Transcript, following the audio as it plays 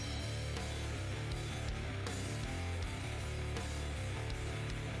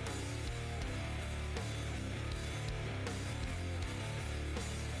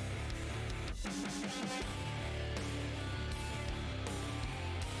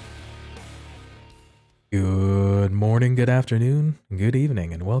Good morning, good afternoon, good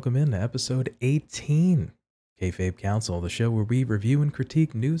evening, and welcome in to episode 18, Kayfabe Council, the show where we review and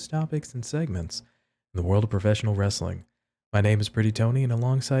critique news topics and segments in the world of professional wrestling. My name is Pretty Tony, and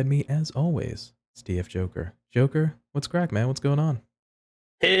alongside me, as always, it's TF Joker. Joker, what's crack, man? What's going on?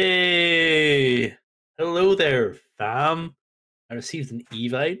 Hey, hello there, fam. I received an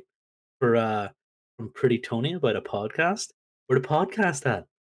evite for from Pretty Tony about a podcast. Where the podcast at?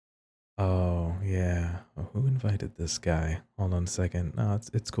 Oh, yeah. Oh, who invited this guy? Hold on a second. No,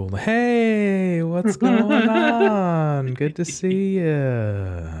 it's cool. Hey, what's going on? Good to see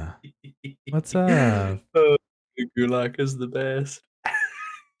you. What's up? Oh, Gulak is the best.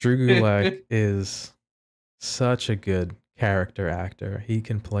 Drew Gulak is such a good character actor. He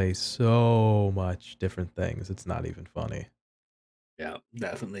can play so much different things. It's not even funny. Yeah,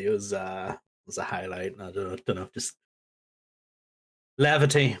 definitely. It was a highlight. I don't know, just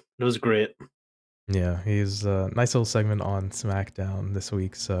levity. It was great. Yeah, he's a nice little segment on SmackDown this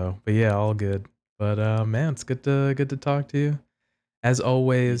week. So, but yeah, all good. But man, it's good to talk to you. As You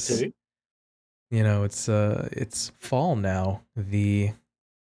always, too. it's fall now. The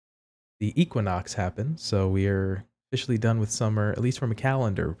equinox happened, so we are officially done with summer, at least from a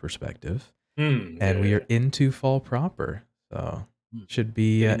calendar perspective, and we Yeah. are into fall proper. So Hmm. should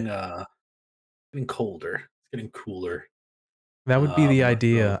be Getting colder. It's getting cooler. that would be the So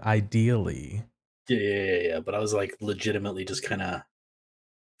idea, ideally. yeah. But I was like legitimately just kind of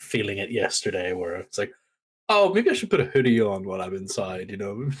feeling it yesterday, where it's like, oh, maybe I should put a hoodie on while I'm inside.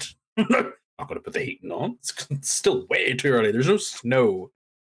 I'm not going to put the heating on. It's still way too early. There's no snow.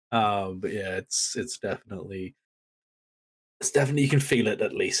 But yeah, it's definitely you can feel it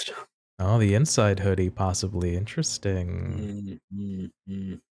at least. Oh, the inside hoodie, possibly. Interesting. Mm, mm,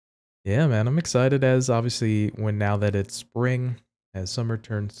 mm. Yeah, man, I'm excited as obviously when now that it's spring, as summer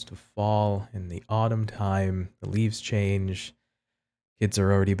turns to fall, in the autumn time, the leaves change. Kids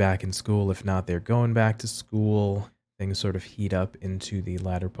are already back in school. If not, they're going back to school. Things sort of heat up into the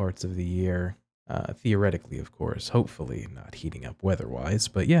latter parts of the year. Theoretically, of course. Hopefully, not heating up weather-wise.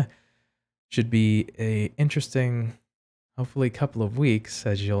 But yeah, should be a interesting, hopefully, couple of weeks,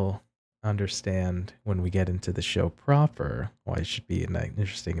 as you'll understand when we get into the show proper. Why it should be an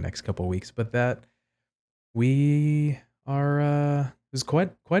interesting next couple of weeks. But that we are, it was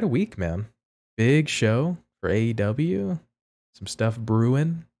quite a week, man. Big show for AEW. Some stuff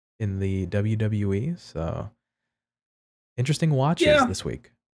brewing in the WWE. So interesting watches Yeah, this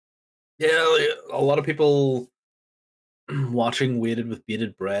week. yeah. A lot of people watching waited with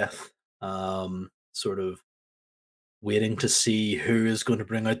bated breath, sort of waiting to see who is going to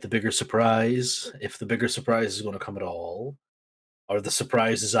bring out the bigger surprise, if the bigger surprise is going to come at all. Are the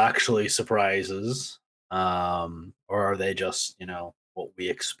surprises actually surprises? Or are they just, what we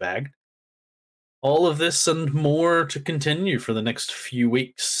expect? All of this and more to continue for the next few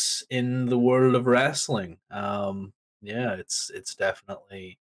weeks in the world of wrestling. Yeah, it's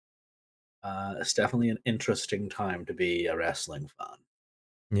definitely an interesting time to be a wrestling fan.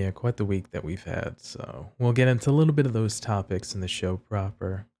 Yeah, quite the week that we've had. So we'll get into a little bit of those topics in the show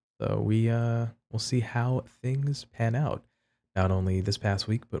proper. So we'll see how things pan out, not only this past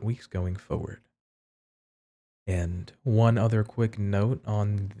week, but weeks going forward. And one other quick note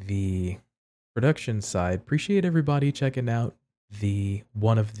on the production side, appreciate everybody checking out the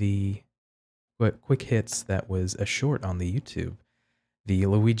one of the quick hits that was a short on the YouTube, the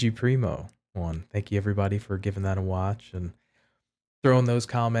Luigi Primo one. Thank you everybody for giving that a watch and throwing those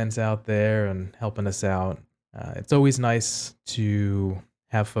comments out there and helping us out. It's always nice to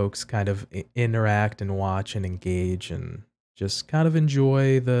have folks kind of interact and watch and engage and just kind of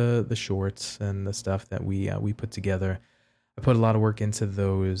enjoy the shorts and the stuff that we put together. I put a lot of work into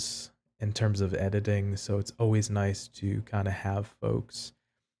those in terms of editing, so it's always nice to kind of have folks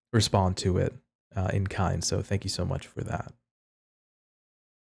respond to it in kind. So thank you so much for that.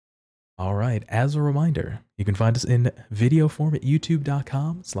 All right. As a reminder, you can find us in video form at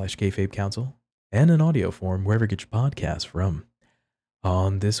youtube.com/kayfabe council and in audio form wherever you get your podcasts from.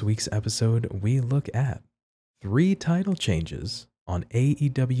 On this week's episode, we look at 3 title changes on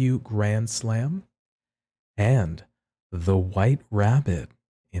AEW Grand Slam and the White Rabbit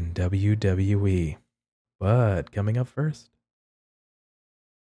in WWE. But coming up first,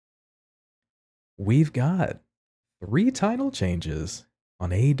 we've got 3 title changes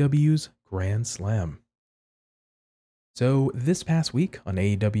on AEW's Grand Slam. So, this past week on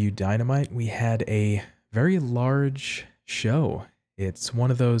AEW Dynamite, we had a very large show. It's one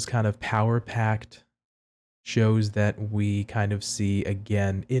of those kind of power packed shows that we kind of see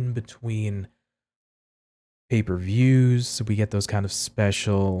again in between pay-per-views. We get those kind of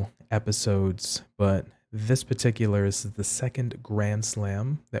special episodes, but this particular is the second Grand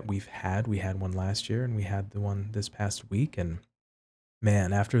Slam that we've had. We had one last year and we had the one this past week. And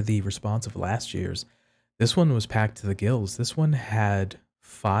man, after the response of last year's, this one was packed to the gills. This one had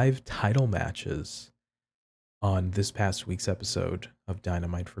 5 title matches on this past week's episode of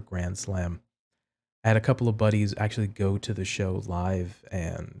Dynamite for Grand Slam. I had a couple of buddies actually go to the show live,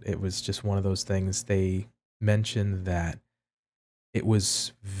 and it was just one of those things. They mentioned that it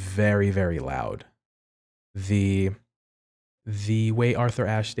was very, very loud. The the way Arthur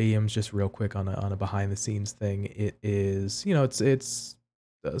Ashe Stadium's, just real quick on a behind the scenes thing, it is, it's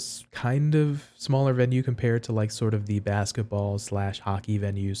kind of smaller venue compared to like sort of the basketball slash hockey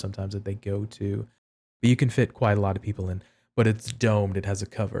venues sometimes that they go to. But you can fit quite a lot of people in. But it's domed, it has a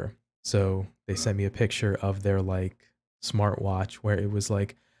cover. So they sent me a picture of their like smartwatch where it was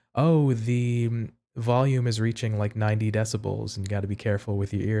like, oh, the volume is reaching like 90 decibels and you got to be careful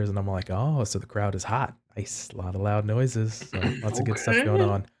with your ears. And I'm like, oh, so the crowd is hot. Nice, a lot of loud noises. So lots of good stuff going Okay.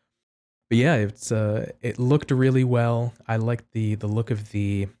 on. But yeah, it looked really well. I liked the look of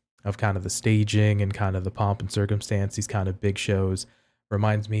the of kind of the staging and kind of the pomp and circumstance. These kind of big shows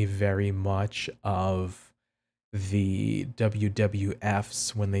reminds me very much of the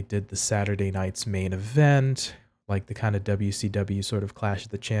WWFs when they did the Saturday night's main event, like the kind of WCW sort of Clash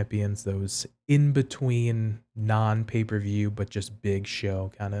of the Champions, those in between non pay per view but just big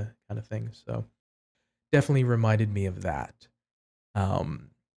show kind of things. So definitely reminded me of that. Um,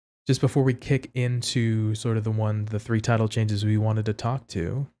 just before we kick into sort of the 3 title changes we wanted to talk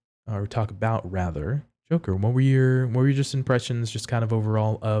to, or talk about rather, Joker, what were your just impressions, just kind of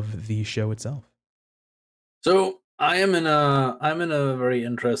overall of the show itself? So I'm in a very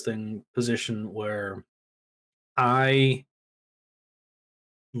interesting position where I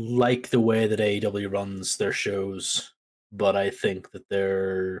like the way that AEW runs their shows, but I think that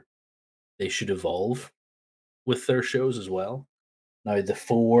they should evolve with their shows as well. Now the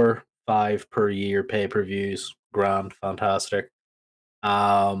 4, 5 per year pay-per-views, grand, fantastic.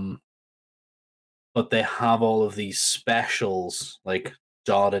 Um, but they have all of these specials like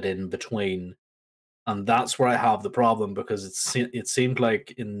dotted in between. And that's where I have the problem because it seemed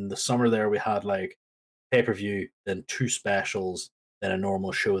like in the summer there we had like pay-per-view, then 2 specials, then a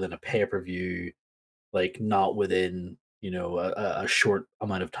normal show, then a pay-per-view, like not within, a short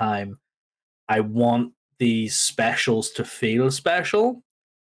amount of time. I want these specials to feel special,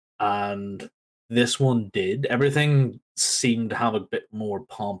 and this one did. Everything seemed to have a bit more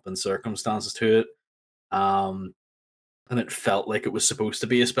pomp and circumstances to it. Um, and it felt like it was supposed to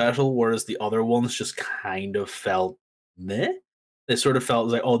be a special, whereas the other ones just kind of felt meh. They sort of felt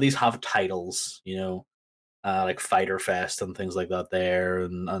like, oh, these have titles, like Fighter Fest and things like that there,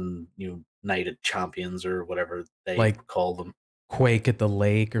 and Night of Champions or whatever they Like call them. Quake at the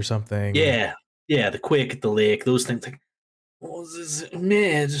Lake or something. Yeah, yeah, the Quake at the Lake, those things. Like, well,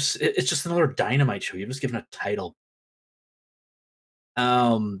 man, it's just another Dynamite show. You're just giving a title.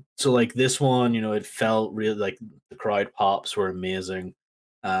 So like this one, it felt really like the crowd pops were amazing.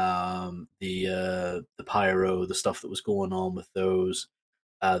 The pyro, the stuff that was going on with those,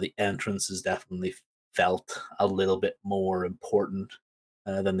 the entrances definitely felt a little bit more important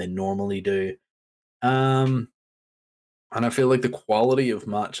than they normally do. Um, and I feel like the quality of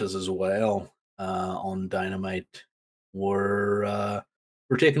matches as well on Dynamite were uh,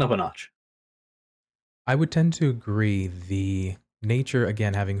 were taken up a notch. I would tend to agree. The nature,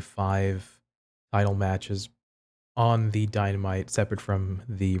 again, having 5 title matches on the Dynamite, separate from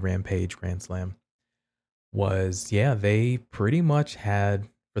the Rampage Grand Slam, was, yeah, they pretty much had,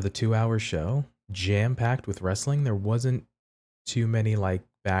 for the 2 hour show, jam packed with wrestling. There wasn't too many like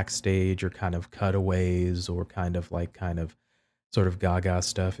backstage or kind of cutaways or kind of sort of gaga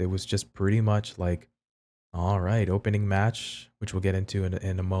stuff. It was just pretty much like, all right, opening match, which we'll get into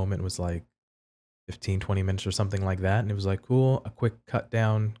in a moment, was like 15, 20 minutes or something like that. And it was like, cool, a quick cut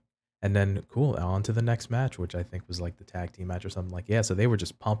down. And then, cool, on to the next match, which I think was like the tag team match or something like, yeah. So they were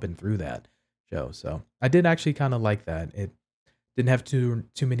just pumping through that show. So I did actually kind of like that. It didn't have too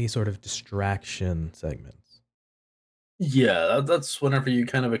many sort of distraction segments. Yeah, that's whenever you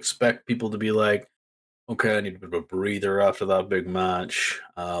kind of expect people to be like, okay, I need a bit of a breather after that big match.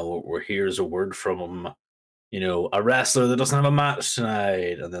 Where here's a word from him, a wrestler that doesn't have a match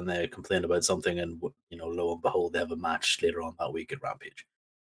tonight, and then they complain about something, and lo and behold, they have a match later on that week at Rampage.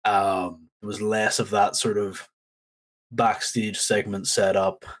 There was less of that sort of backstage segment set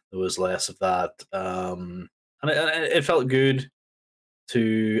up. There was less of that, and it felt good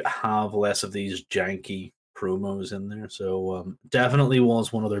to have less of these janky promos in there. So definitely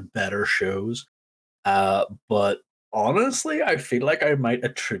was one of their better shows. But honestly, I feel like I might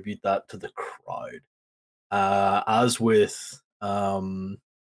attribute that to the crowd. As with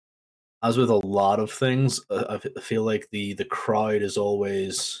as with a lot of things, I feel like the crowd is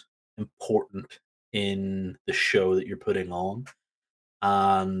always important in the show that you're putting on.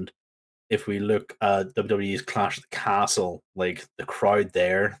 And if we look at WWE's Clash at the Castle, like the crowd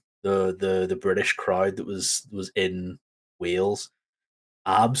there, the British crowd that was in Wales,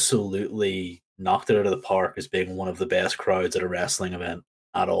 absolutely knocked it out of the park as being one of the best crowds at a wrestling event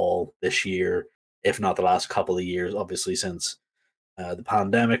at all this year, if not the last couple of years. Obviously, since the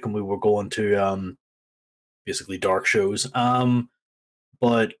pandemic, and we were going to basically dark shows.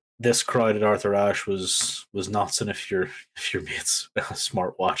 But this crowd at Arthur Ashe was nuts, and if your mate's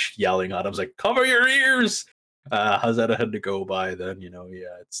smartwatch yelling at him, like cover your ears, has anything to go by, then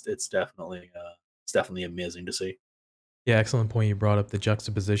yeah, it's definitely amazing to see. Yeah, excellent point. You brought up the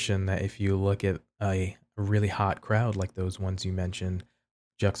juxtaposition that if you look at a really hot crowd like those ones you mentioned,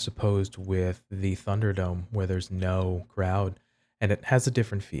 juxtaposed with the Thunderdome where there's no crowd, and it has a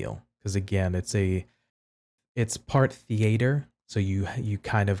different feel because again, it's part theater, so you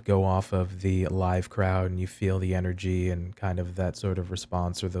kind of go off of the live crowd and you feel the energy and kind of that sort of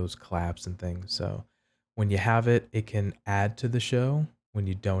response or those claps and things. So when you have it, it can add to the show. When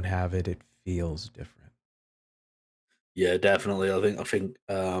you don't have it, it feels different. Yeah, definitely. I think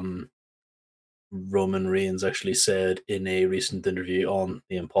Roman Reigns actually said in a recent interview on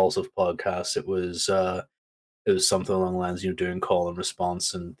the Impulsive podcast, it was something along the lines, doing call and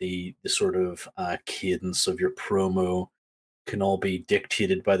response, and the sort of cadence of your promo can all be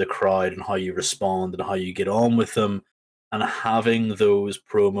dictated by the crowd and how you respond and how you get on with them. And having those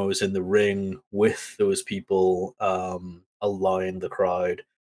promos in the ring with those people, allowing the crowd,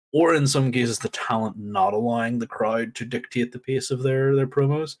 or in some cases, the talent not allowing the crowd to dictate the pace of their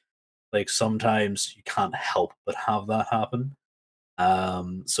promos. Like sometimes you can't help but have that happen.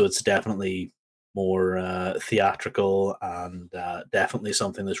 So it's definitely more theatrical, and definitely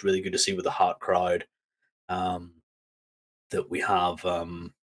something that's really good to see with a hot crowd. Um, that we have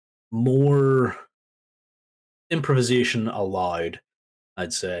more improvisation allowed,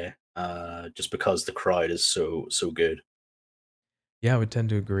 I'd say, just because the crowd is so good. Yeah, I would tend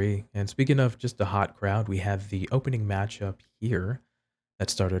to agree. And speaking of just a hot crowd, we have the opening matchup here that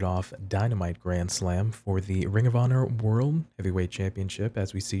started off Dynamite Grand Slam for the Ring of Honor World Heavyweight Championship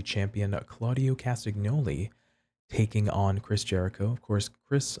as we see champion Claudio Castagnoli taking on Chris Jericho. Of course,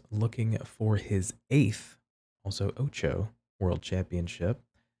 Chris looking for his eighth, also Ocho, World Championship,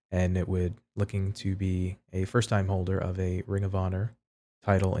 and it would looking to be a first time holder of a Ring of Honor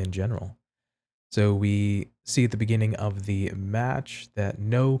title in general. So we see at the beginning of the match that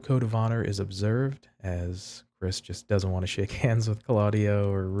no code of honor is observed as Chris just doesn't want to shake hands with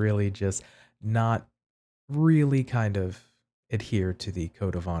Claudio or really just not really kind of adhere to the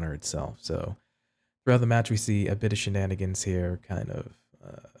code of honor itself. So throughout the match, we see a bit of shenanigans here, kind of.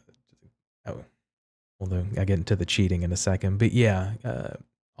 Oh, although I get into the cheating in a second, but yeah,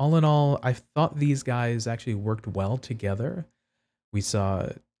 all in all, I thought these guys actually worked well together. We saw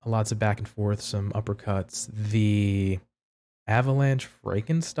lots of back and forth, some uppercuts. The Avalanche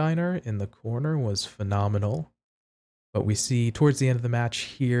Frankensteiner in the corner was phenomenal. But we see towards the end of the match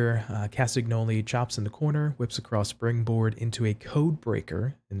here, Castagnoli chops in the corner, whips across springboard into a code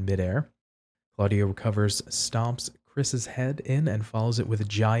breaker in midair. Claudio recovers, stomps Chris's head in, and follows it with a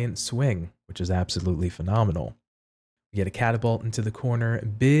giant swing, which is absolutely phenomenal. We get a catapult into the corner,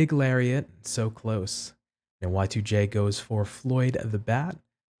 big lariat, so close. And Y2J goes for Floyd the Bat.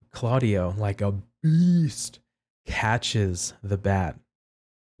 Claudio, like a beast, catches the bat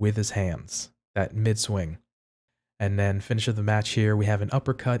with his hands, that mid swing. And then finish of the match here, we have an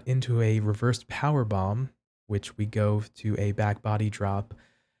uppercut into a reversed power bomb, which we go to a back body drop,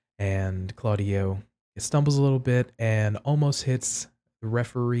 and Claudio stumbles a little bit and almost hits the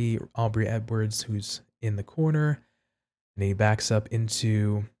referee Aubrey Edwards, who's in the corner, and he backs up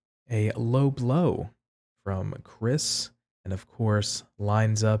into a low blow from Chris, and of course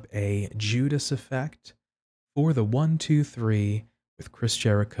lines up a Judas effect for the 1, 2, 3, with Chris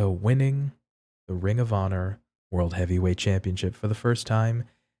Jericho winning the Ring of Honor World Heavyweight Championship for the first time,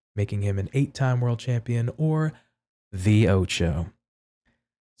 making him an 8-time world champion, or the Ocho.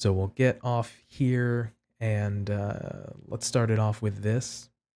 So we'll get off here and let's start it off with this.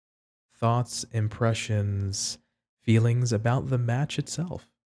 Thoughts, impressions, feelings about the match itself.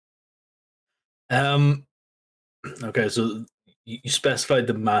 Um, okay, so you specified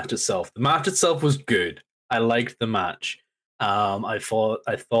the match itself. The match itself was good. I liked the match. I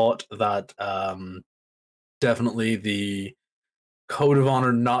thought that definitely the Code of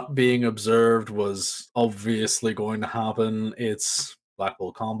Honor not being observed was obviously going to happen. It's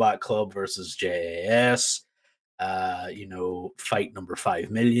Blackpool Combat Club versus JAS. Fight number 5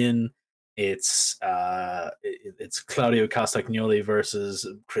 million. It's Claudio Castagnoli versus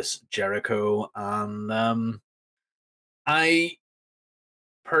Chris Jericho, and I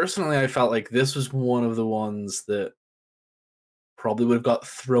I felt like this was one of the ones that probably would have got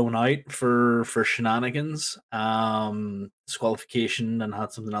thrown out for shenanigans, disqualification, and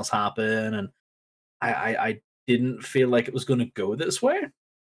had something else happen, and I didn't feel like it was going to go this way.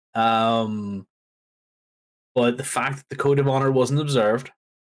 Um, but the fact that the code of honor wasn't observed,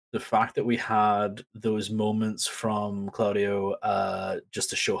 the fact that we had those moments from Claudio,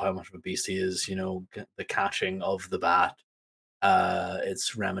 just to show how much of a beast he is, the catching of the bat,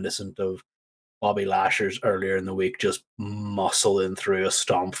 it's reminiscent of Bobby Lashley's earlier in the week, just muscling through a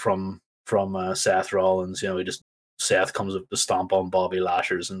stomp from Seth Rollins. He just Seth comes up to stomp on Bobby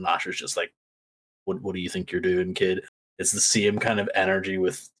Lashley's, and Lashley's just like, "What do you think you're doing, kid?" It's the same kind of energy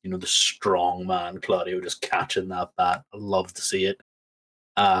with the strong man Claudio just catching that bat. I love to see it.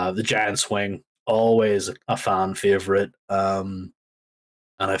 The giant swing, always a fan favorite, and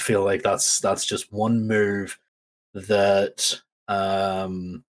I feel like that's just that one move that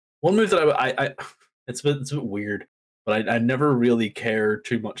I it's a bit weird, but I never really care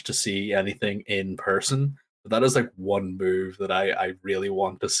too much to see anything in person. But that is like one move that I really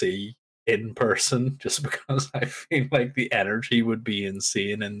want to see in person, just because I feel like the energy would be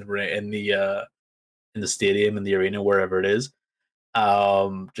insane in the stadium, in the arena, wherever it is.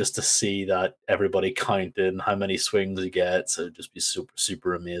 Just to see that everybody counting how many swings he gets, it'd just be super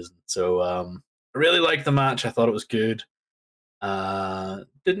super amazing. So I really liked the match. I thought it was good.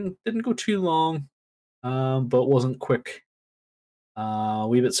 Didn't go too long, but wasn't quick. A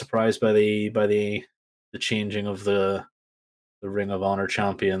wee bit surprised by the changing of the Ring of Honor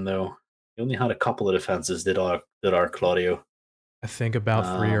champion though. He only had a couple of defenses. Did our Claudio? I think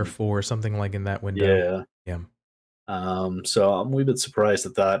about 3 or Um, 4, something like in that window. yeah. Yeah. So I'm a wee bit surprised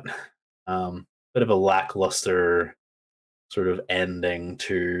at that. Bit of a lackluster sort of ending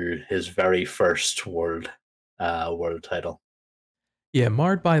to his very first world title. Yeah,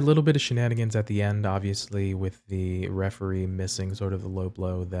 marred by a little bit of shenanigans at the end, obviously, with the referee missing sort of the low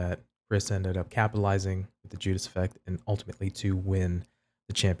blow that Chris ended up capitalizing with the Judas effect and ultimately to win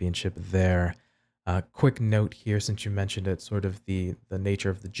the championship there. Quick note here, since you mentioned it, sort of the nature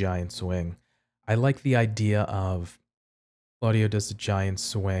of the giant swing. I like the idea of Claudio does the giant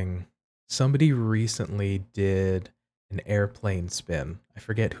swing. Somebody recently did an airplane spin. I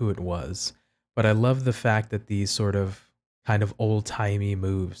forget who it was, but I love the fact that these sort of kind of old-timey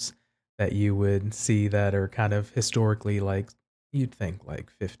moves that you would see that are kind of historically like you'd think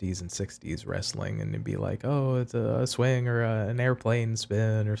like 50s and 60s wrestling, and it'd be like, oh, it's a swing or an airplane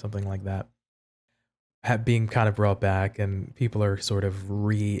spin or something like that. Being kind of brought back, and people are sort of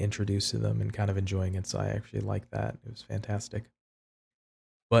reintroduced to them and kind of enjoying it. So I actually like that. It was fantastic.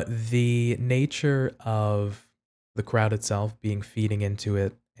 But the nature of the crowd itself being feeding into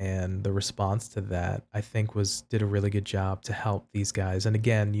it and the response to that, I think did a really good job to help these guys. And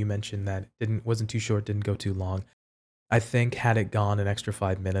again, you mentioned that it didn't wasn't too short, didn't go too long. I think had it gone an extra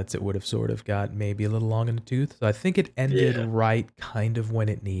 5 minutes, it would have sort of got maybe a little long in the tooth. So I think it ended Yeah, right kind of when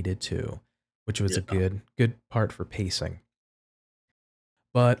it needed to, which was a yeah, good part for pacing.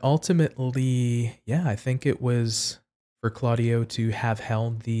 But ultimately, yeah, I think it was for Claudio to have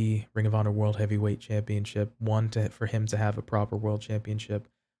held the Ring of Honor World Heavyweight Championship, for him to have a proper world championship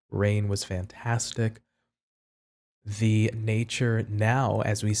reign was fantastic. The nature now,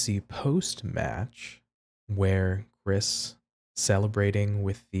 as we see post match, where Chris celebrating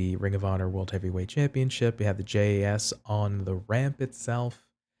with the Ring of Honor World Heavyweight Championship, we have the JAS on the ramp itself.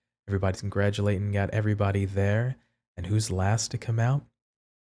 Everybody's congratulating, got everybody there. And who's last to come out?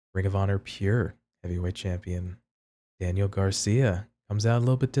 Ring of Honor Pure Heavyweight Champion Daniel Garcia comes out a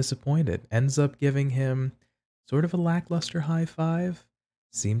little bit disappointed, ends up giving him sort of a lackluster high five,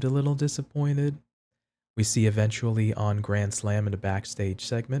 seemed a little disappointed. We see eventually on Grand Slam in a backstage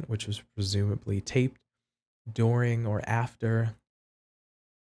segment, which was presumably taped during or after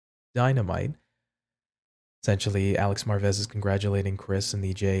Dynamite. Essentially, Alex Marvez is congratulating Chris and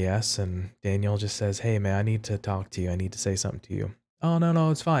the JS, and Daniel just says, "Hey, man, I need to talk to you. I need to say something to you." "Oh, no, no,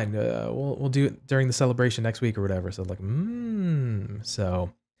 it's fine. We'll do it during the celebration next week or whatever." So like,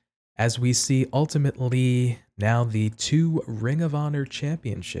 So as we see, ultimately now the two Ring of Honor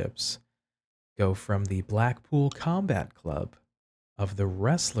championships go from the Blackpool Combat Club of the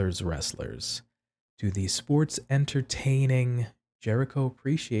Wrestlers to the Sports Entertaining Jericho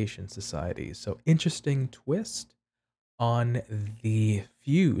Appreciation Society. So interesting twist on the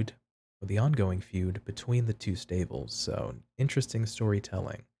feud, or the ongoing feud between the two stables. So interesting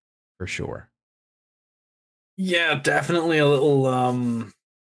storytelling for sure. Yeah, definitely a little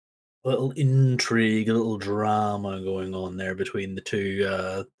intrigue, a little drama going on there between the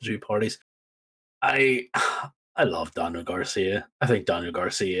two parties. I I love Daniel Garcia. I think Daniel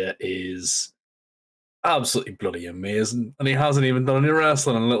Garcia is absolutely bloody amazing, and he hasn't even done any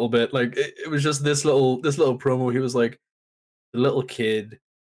wrestling in a little bit. Like it was just this little promo. He was like the little kid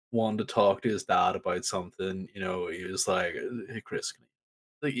wanted to talk to his dad about something. You know, he was like, "Hey, Chris,"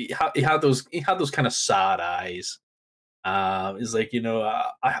 like, he had those kind of sad eyes. He's like, you know,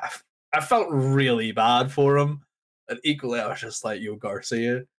 I felt really bad for him, and equally, I was just like, "Yo,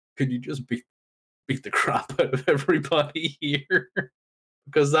 Garcia, could you just beat the crap out of everybody here?"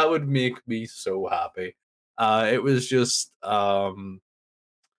 Because that would make me so happy. It was just,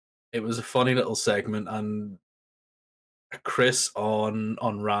 it was a funny little segment, and Chris on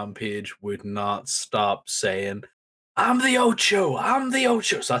Rampage would not stop saying, "I'm the Ocho, I'm the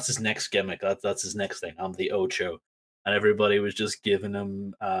Ocho." So that's his next gimmick. That's his next thing. I'm the Ocho, and everybody was just giving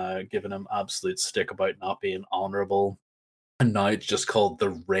him absolute stick about not being honorable. And now it's just called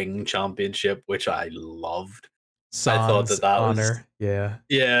the Ring Championship, which I loved. I thought Sans that that was, honor. Yeah.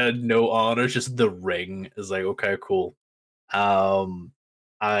 yeah, no honor, just the ring is like, okay, cool. Um,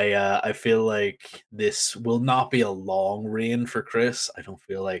 I feel like this will not be a long reign for Chris. I don't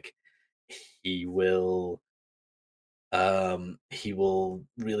feel like he will he will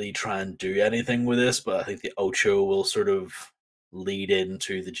really try and do anything with this, but I think the Ocho will sort of lead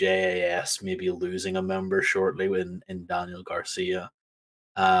into the JAS, maybe losing a member shortly in Daniel Garcia.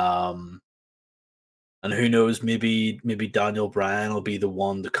 Um, and who knows, maybe Daniel Bryan will be the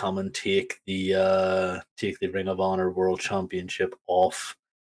one to come and take the Ring of Honor World Championship off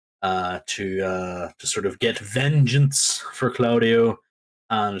to sort of get vengeance for Claudio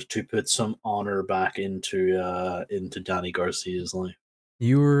and to put some honor back into Danny Garcia's life.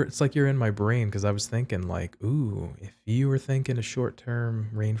 It's like you're in my brain because I was thinking like, ooh, if you were thinking a short-term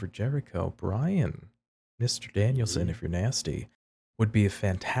reign for Jericho, Brian, Mr. Danielson, Mm-hmm. if you're nasty, would be a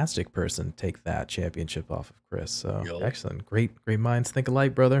fantastic person to take that championship off of Chris. So Yup. excellent. Great minds think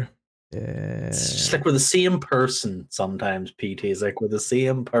alike, brother. It's just Yeah. like we're the same person sometimes, PT. Is like we're the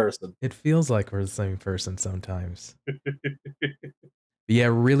same person. It feels like we're the same person sometimes. But yeah,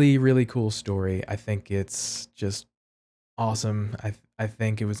 really cool story. I think it's just awesome. I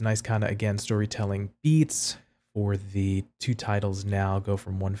think it was nice kind of again storytelling beats for the two titles now go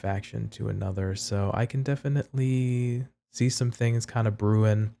from one faction to another. So I can definitely see some things kind of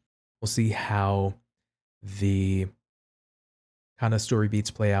brewing. We'll see how the kind of story beats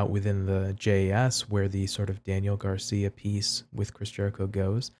play out within the JS where the sort of Daniel Garcia piece with Chris Jericho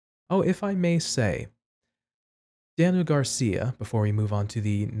goes. Oh, if I may say, Daniel Garcia, before we move on to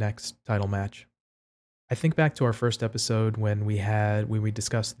the next title match, I think back to our first episode when we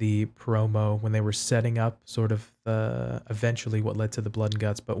discussed the promo when they were setting up sort of eventually what led to the blood and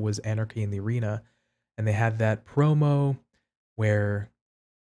guts, but was Anarchy in the Arena, and they had that promo where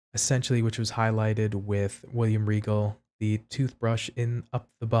essentially which was highlighted with William Regal, the toothbrush in up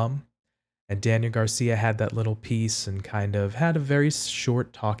the bum, and Daniel Garcia had that little piece and kind of had a very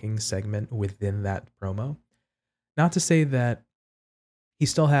short talking segment within that promo. Not to say that he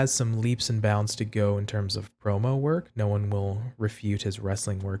still has some leaps and bounds to go in terms of promo work. No one will refute his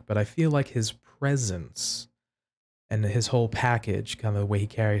wrestling work, but I feel like his presence and his whole package, kind of the way he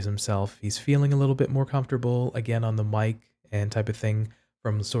carries himself, he's feeling a little bit more comfortable again on the mic and type of thing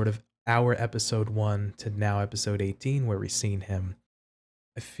from sort of our episode 1 to now episode 18 where we've seen him.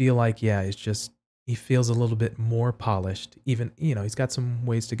 I feel like yeah, it's just he feels a little bit more polished. Even, he's got some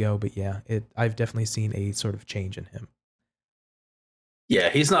ways to go, but yeah, I've definitely seen a sort of change in him. Yeah,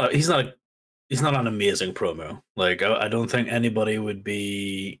 he's not an amazing promo. Like I don't think anybody would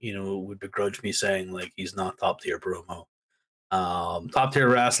be, you know, would begrudge me saying like he's not top tier promo. Top tier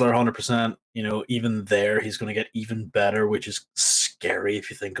wrestler, 100%. You know, even there, he's going to get even better, which is scary if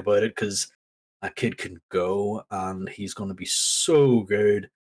you think about it, because that kid can go and he's going to be so good.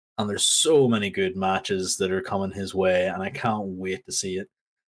 And there's so many good matches that are coming his way, and I can't wait to see it.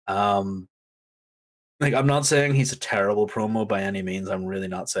 Um, like I'm not saying he's a terrible promo by any means. I'm really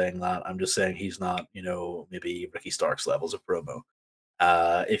not saying that. I'm just saying he's not, you know, maybe Ricky Starks levels of promo.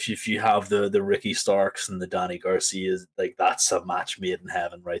 If you have the Ricky Starks and the Danny Garcias, like that's a match made in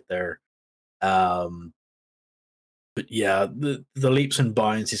heaven right there. Um, but yeah, the leaps and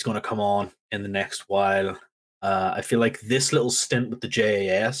bounds he's going to come on in the next while. I feel like this little stint with the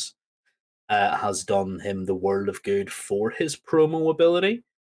JAS has done him the world of good for his promo ability.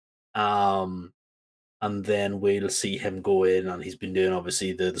 Um, and then we'll see him go in, and he's been doing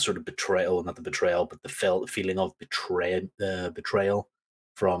obviously the sort of betrayal, not the betrayal, but the feeling of betrayal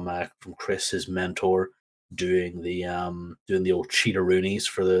from Chris, his mentor, doing the old cheateroonies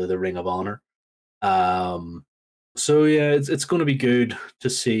for the Ring of Honor. Um, so yeah, it's going to be good to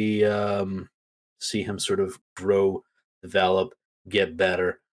see him sort of grow, develop, get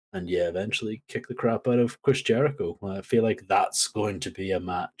better, and yeah, eventually kick the crap out of Chris Jericho. I feel like that's going to be a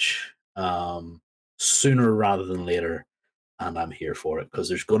match sooner rather than later, and I'm here for it because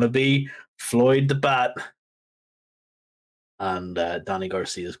there's going to be Floyd the Bat, and Danny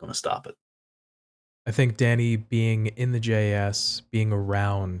Garcia is going to stop it. I think Danny being in the JS, being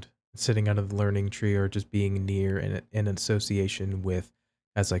around, sitting under the learning tree, or just being near in association with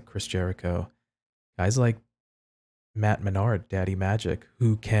guys like Chris Jericho, guys like Matt Menard, Daddy Magic,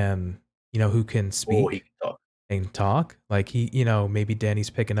 who can, who can Oh, he speak can talk. and talk. Like maybe Danny's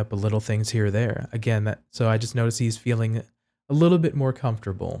picking up a little things here or there. Again, so I just noticed he's feeling a little bit more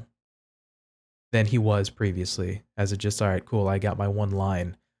comfortable than he was previously. As it just, all right, cool, I got my one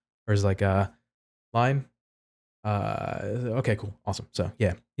line. Or is like a line. Okay, cool, awesome. So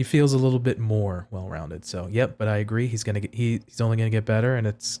yeah, he feels a little bit more well-rounded. So yep, but I agree. He's only gonna get better, and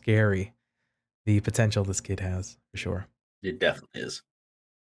it's scary the potential this kid has for sure. It definitely is.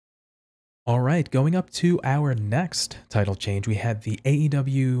 All right, going up to our next title change, we had the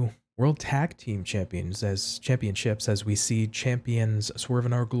AEW World Tag Team Championships as we see champions Swerve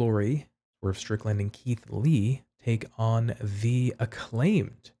in Our Glory, Swerve Strickland and Keith Lee take on the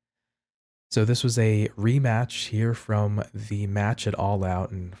Acclaimed. So this was a rematch here from the match at All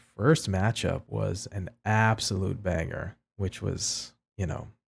Out, and first matchup was an absolute banger, which was,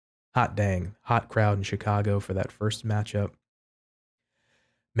 hot dang, hot crowd in Chicago for that first matchup.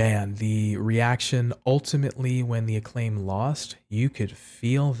 Man, the reaction ultimately when the Acclaim lost, you could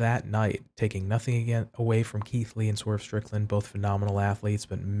feel that night, taking nothing again away from Keith Lee and Swerve Strickland, both phenomenal athletes,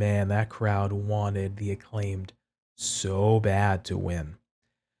 but man, that crowd wanted the Acclaimed so bad to win.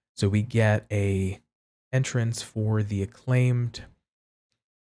 So we get a entrance for the Acclaimed.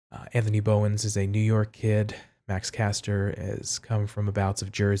 Anthony Bowens is a New York kid. Max Caster has come from abouts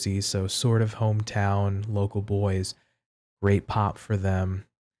of Jersey, so sort of hometown, local boys. Great pop for them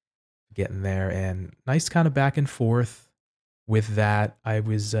getting there, and nice kind of back and forth with that.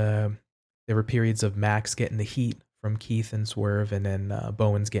 There were periods of Max getting the heat from Keith and Swerve, and then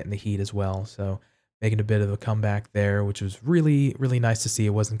Bowens getting the heat as well. So making a bit of a comeback there, which was really, really nice to see.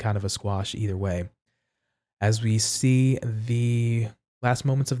 It wasn't kind of a squash either way. As we see the last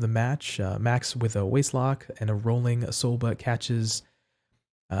moments of the match, Max with a waistlock and a rolling soul butt catches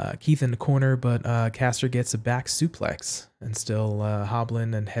Keith in the corner, but Caster gets a back suplex and still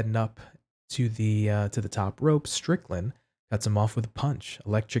hobbling and heading up to the top rope. Strickland cuts him off with a punch.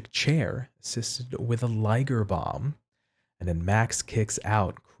 Electric chair assisted with a Liger bomb, and then Max kicks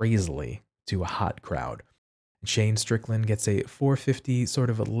out crazily to a hot crowd. Shane Strickland gets a 450 sort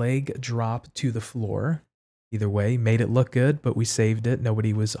of a leg drop to the floor. Either way, made it look good, but we saved it.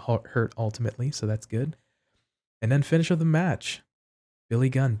 Nobody was hurt ultimately, so that's good. And then finish of the match. Billy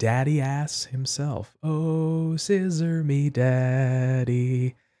Gunn, daddy ass himself. Oh, scissor me,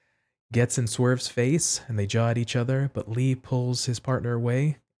 daddy. Gets in Swerve's face, and they jaw at each other, but Lee pulls his partner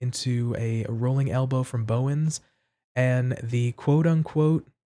away into a rolling elbow from Bowens, and the quote-unquote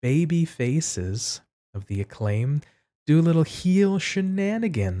baby faces of the Acclaim do a little heel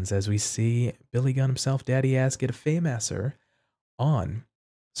shenanigans as we see Billy Gunn himself, daddy ass, get a Fameasser on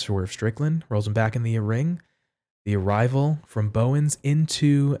Swerve Strickland, rolls him back in the ring. The arrival from Bowens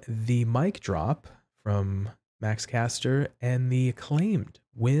into the mic drop from Max Caster, and the Acclaimed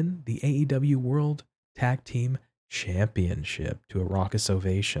win the AEW World Tag Team Championship to a raucous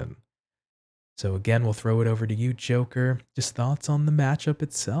ovation. So again, we'll throw it over to you, Joker. Just thoughts on the matchup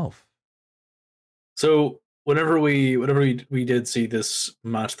itself. So whenever we did see this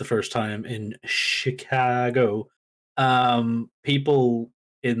match the first time in Chicago, people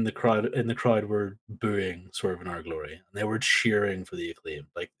in the crowd were booing Swerve in Our Glory, and they were cheering for the Acclaimed.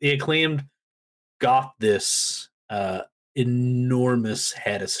 Like the Acclaimed got this enormous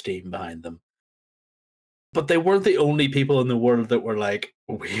head of steam behind them, but they weren't the only people in the world that were like,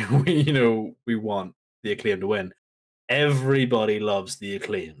 we want the Acclaimed to win. Everybody loves the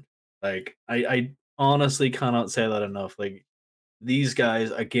Acclaimed. Like I honestly cannot say that enough. Like these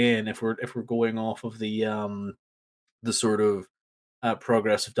guys, again, if we're going off of the sort of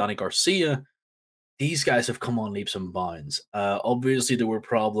progress of Danny Garcia, these guys have come on leaps and bounds. Obviously, there were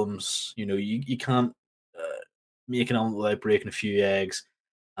problems. You can't make an omelet without breaking a few eggs,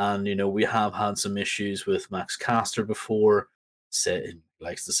 and we have had some issues with Max Caster before.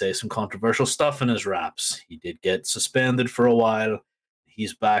 likes to say some controversial stuff in his raps. He did get suspended for a while.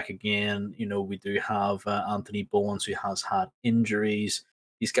 He's back again. We do have Anthony Bowens, who has had injuries.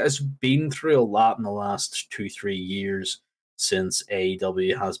 These guys have been through a lot in the last 2, 3 years since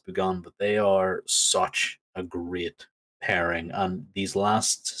AEW has begun, but they are such a great pairing. And these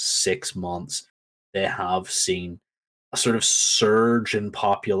last 6 months, they have seen a sort of surge in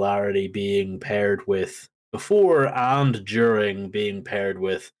popularity being paired with before and during being paired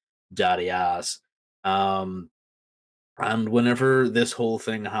with Daddy Ass. Um, and whenever this whole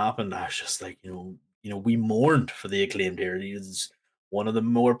thing happened, I was just like, we mourned for the Acclaimed here. He's one of the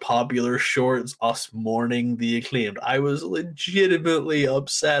more popular shorts, us mourning the Acclaimed. I was legitimately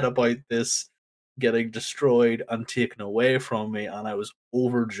upset about this getting destroyed and taken away from me, and I was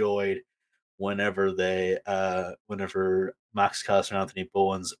overjoyed whenever Max Caster and Anthony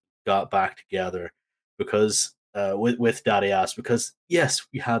Bowens got back together because with Daddy Ass, because yes,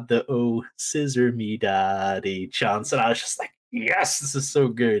 we had the "Oh Scissor Me Daddy" chants, and I was just like, yes, this is so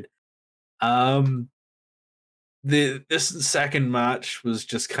good. Um, this second match was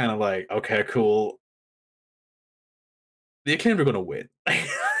just kind of like, okay, cool. The Acclaimed are going to win.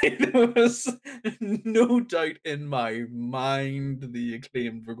 There was no doubt in my mind the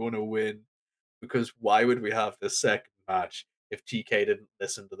Acclaimed were going to win, because why would we have this second match if TK didn't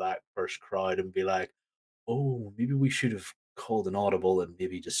listen to that first crowd and be like, oh, maybe we should have called an audible and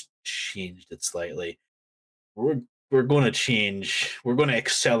maybe just changed it slightly. We're going to change. We're going to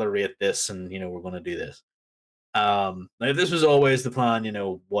accelerate this, and we're going to do this. Now this was always the plan,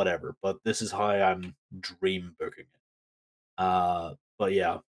 whatever. But this is how I'm dream booking it. But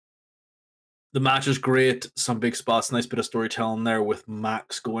yeah, the match is great. Some big spots, nice bit of storytelling there with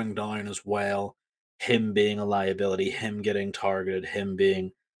Max going down as well. Him being a liability, him getting targeted, him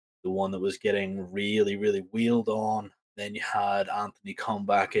being the one that was getting really, really wheeled on. Then you had Anthony come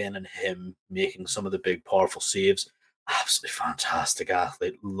back in and him making some of the big, powerful saves. Absolutely fantastic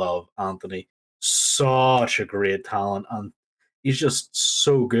athlete. Love Anthony. Such a great talent. And he's just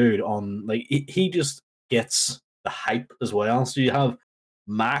so good on, like, he just gets the hype as well. So you have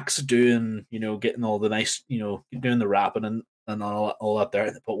Max doing, getting all the nice, doing the rapping and all that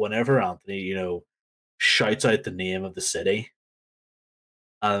there. But whenever Anthony, shouts out the name of the city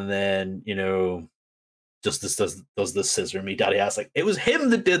and then, just this does the scissor me daddy ass, like it was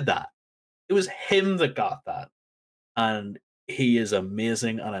him that did that. It was him that got that. And he is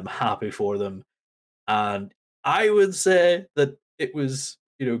amazing and I'm happy for them. And I would say that it was,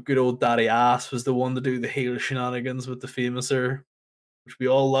 good old daddy ass was the one to do the heel shenanigans with the famouser, which we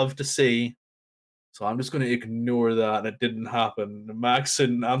all love to see. So I'm just going to ignore that, and it didn't happen. Max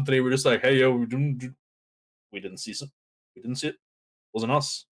and Anthony were just like, "Hey, yo, we didn't see it. We didn't see it. It wasn't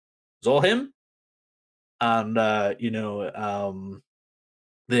us. It was all him." And the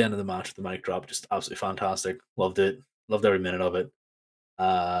end of the match, the mic drop, just absolutely fantastic. Loved it. Loved every minute of it.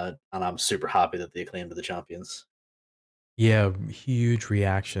 And I'm super happy that they Acclaimed are the champions. Yeah, huge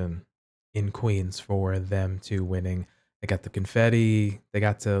reaction in Queens for them to winning. They got the confetti. They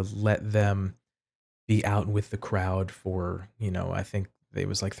got to let them be out with the crowd for, I think it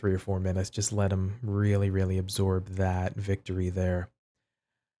was like 3 or 4 minutes. Just let them really, really absorb that victory there.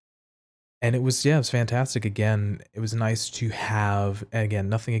 And it was fantastic. Again, it was nice to have, again,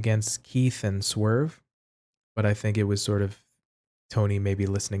 nothing against Keith and Swerve, but I think it was sort of Tony maybe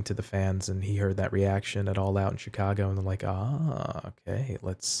listening to the fans and he heard that reaction at All Out in Chicago and they're like, okay,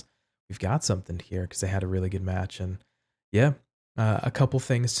 we've got something here because they had a really good match. And yeah, a couple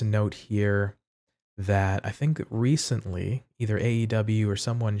things to note here that I think recently either AEW or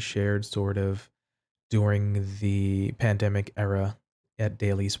someone shared sort of during the pandemic era at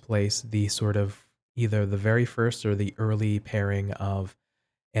Daly's Place, the sort of either the very first or the early pairing of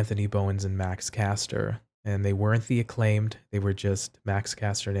Anthony Bowens and Max Caster. And they weren't the Acclaimed, they were just Max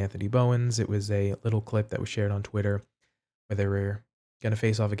Caster and Anthony Bowens. It was a little clip that was shared on Twitter where they were going to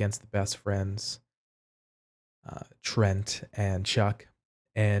face off against the best friends, Trent and Chuck.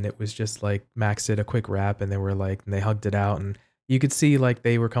 And it was just like Max did a quick rap and they were like, and they hugged it out. And you could see like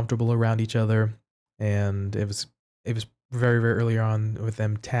they were comfortable around each other. And it was very, very early on with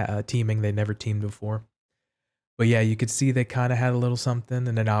them teaming. They never teamed before. But yeah, you could see they kind of had a little something,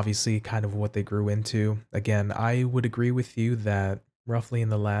 and then obviously kind of what they grew into. Again, I would agree with you that roughly in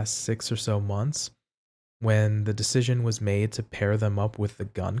the last 6 or so months, when the decision was made to pair them up with the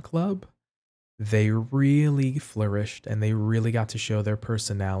Gun Club, they really flourished and they really got to show their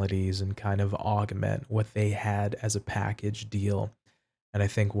personalities and kind of augment what they had as a package deal. And I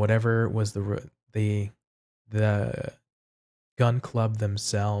think whatever was the Gun Club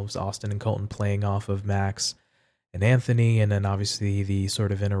themselves, Austin and Colton playing off of Max and Anthony, and then obviously the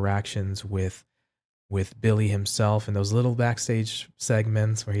sort of interactions with Billy himself and those little backstage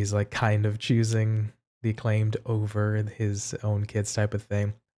segments where he's like kind of choosing the acclaimed over his own kids type of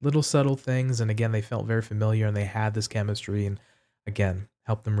thing. Little subtle things, and again, they felt very familiar and they had this chemistry, and again,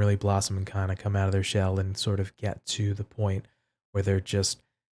 helped them really blossom and kind of come out of their shell and sort of get to the point where they're just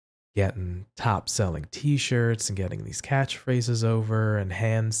getting top selling t-shirts and getting these catchphrases over and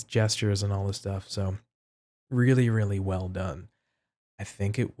hands gestures and all this stuff. So really, really well done. I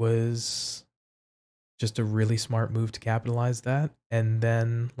think it was just a really smart move to capitalize that. And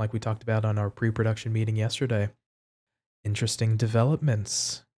then, like we talked about on our pre production meeting yesterday, interesting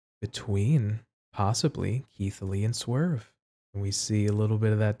developments between possibly Keith Lee and Swerve. And we see a little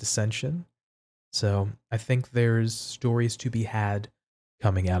bit of that dissension. So I think there's stories to be had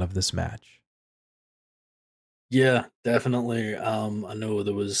coming out of this match. Yeah, definitely. I know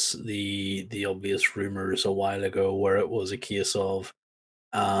there was the obvious rumors a while ago where it was a case of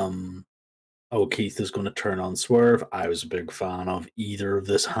um oh, Keith is going to turn on Swerve. I was a big fan of either of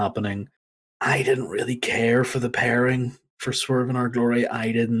this happening. I didn't really care for the pairing for Swerve and Our Glory.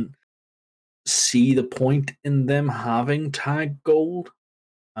 I didn't see the point in them having tag gold.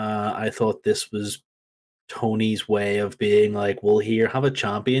 I thought this was Tony's way of being like, well, here, have a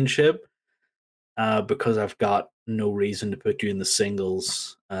championship because I've got no reason to put you in the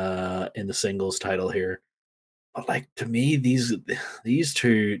singles title here. But like to me, these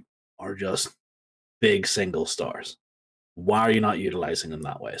two are just big single stars. Why are you not utilizing them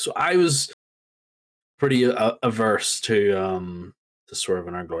that way? So I was pretty averse to Swerve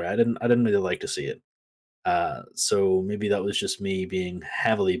and Our Glory. I didn't really like to see it. So maybe that was just me being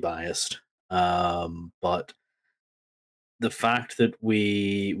heavily biased. But the fact that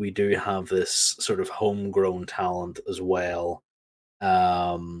we do have this sort of homegrown talent as well,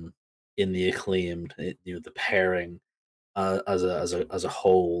 um, in the acclaimed, the pairing as a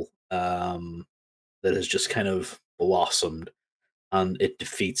whole, that has just kind of blossomed, and it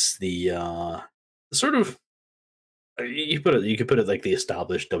defeats the sort of you could put it like the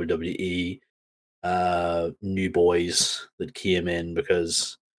established WWE new boys that came in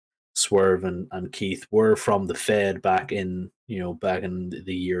because Swerve and Keith were from the Fed back in the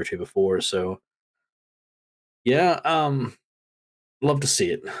year or two before. So yeah, love to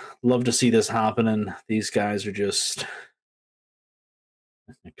see it. Love to see this happening. These guys are just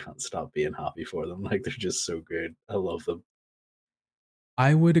I can't stop being happy for them. Like they're just so good. I love them.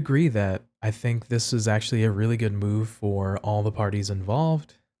 I would agree that I think this is actually a really good move for all the parties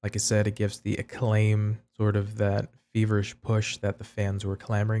involved. Like I said, it gives the acclaim sort of that feverish push that the fans were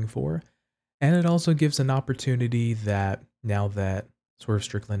clamoring for. And it also gives an opportunity that now that Swerve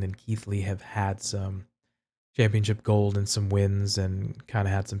Strickland and Keith Lee have had some championship gold and some wins and kind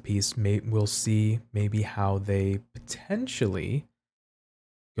of had some peace, we'll see maybe how they potentially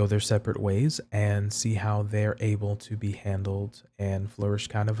go their separate ways and see how they're able to be handled and flourish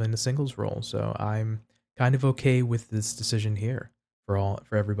kind of in a singles role. So I'm kind of okay with this decision here for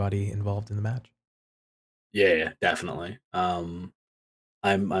everybody involved in the match. Yeah, definitely. I'm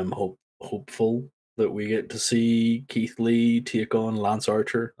hopeful that we get to see Keith Lee take on Lance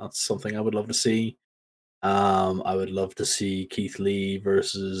Archer. That's something I would love to see. I would love to see Keith Lee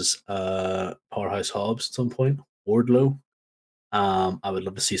versus Powerhouse Hobbs at some point. Wardlow. I would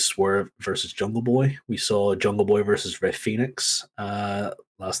love to see Swerve versus Jungle Boy. We saw Jungle Boy versus Ray Phoenix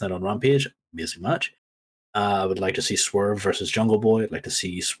last night on Rampage. Amazing match. I would like to see Swerve versus Jungle Boy. I'd like to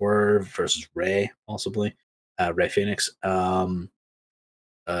see Swerve versus Ray, possibly. Ray Phoenix.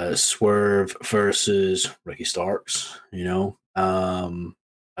 Swerve versus Ricky Starks.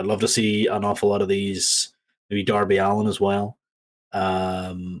 I'd love to see an awful lot of these. Maybe Darby Allen as well.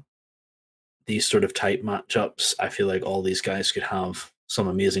 Um, these sort of type matchups. I feel like all these guys could have some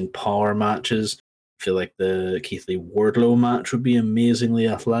amazing power matches. I feel like the Keith Lee Wardlow match would be amazingly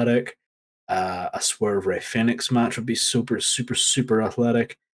athletic. A Swerve Ray Phoenix match would be super, super, super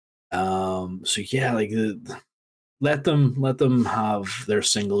athletic. So yeah, like let them have their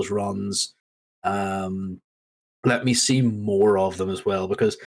singles runs. Um, let me see more of them as well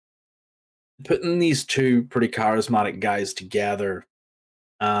because putting these two pretty charismatic guys together,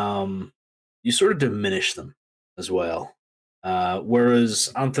 um, you sort of diminish them as well.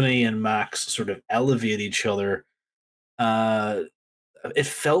 Whereas Anthony and Max sort of elevate each other, uh, it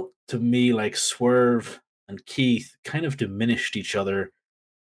felt to me like Swerve and Keith kind of diminished each other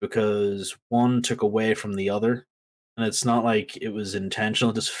because one took away from the other. And it's not like it was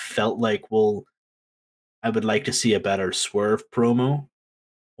intentional. It just felt like, well, I would like to see a better Swerve promo,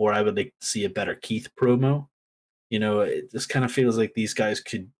 or I would like to see a better Keith promo. It just kind of feels like these guys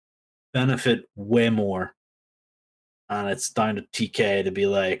could benefit way more and it's down to TK to be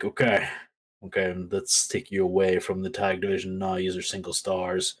like, okay, okay, let's take you away from the tag division now. Use are single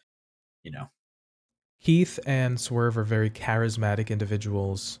stars, you know. Keith and Swerve are very charismatic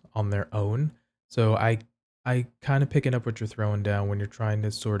individuals on their own. So I kind of picking up what you're throwing down when you're trying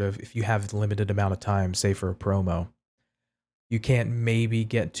to sort of, if you have limited amount of time, say for a promo, you can't maybe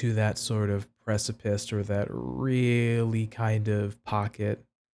get to that sort of precipice or that really kind of pocket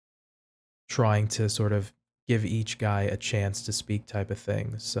trying to sort of give each guy a chance to speak type of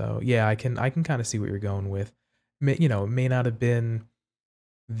thing. So yeah, I can kind of see what you're going with. It may not have been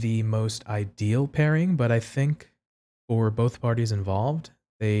the most ideal pairing, but I think for both parties involved,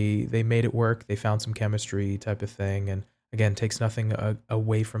 they made it work. They found some chemistry type of thing, and again, takes nothing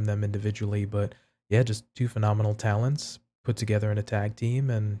away from them individually, but yeah, just two phenomenal talents put together in a tag team,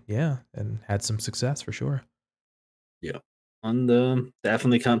 and yeah, and had some success for sure. Yeah. And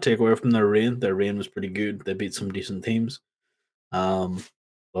definitely can't take away from their reign. Their reign was pretty good. They beat some decent teams. Um,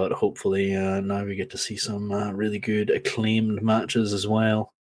 but hopefully now we get to see some really good acclaimed matches as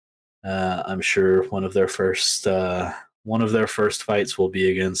well. I'm sure one of their first fights will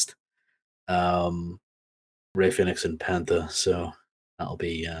be against um, Ray Phoenix and Panther. So that'll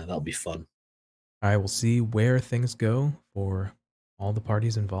be fun. I will see where things go for all the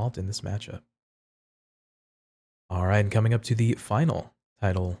parties involved in this matchup. All right, and coming up to the final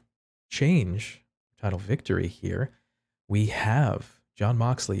title change, title victory here, we have John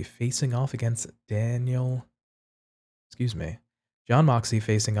Moxley facing off against excuse me, John Moxley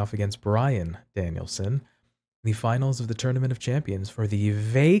facing off against Bryan Danielson in the finals of the Tournament of Champions for the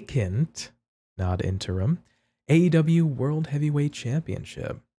vacant, not interim, AEW World Heavyweight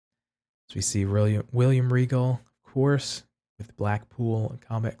Championship. So we see William Regal, of course, with Blackpool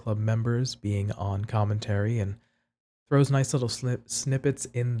Combat Club members being on commentary and throws nice little snippets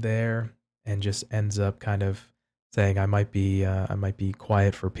in there and just ends up kind of saying I might be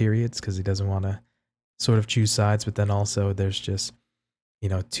quiet for periods because he doesn't want to sort of choose sides, but then also there's just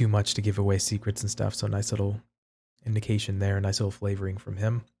too much to give away secrets and stuff. So nice little indication there, nice little flavoring from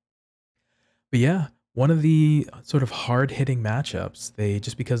him. But yeah, one of the sort of hard hitting matchups. They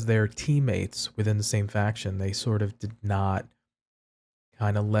just because they're teammates within the same faction, they sort of did not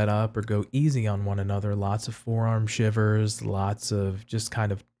kind of let up or go easy on one another. Lots of forearm shivers, lots of just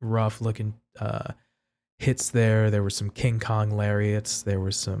kind of rough looking hits there. There were some King Kong lariats, there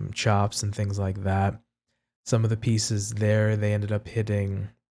were some chops and things like that. Some of the pieces there, they ended up hitting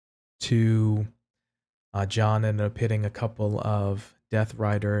two. John ended up hitting a couple of Death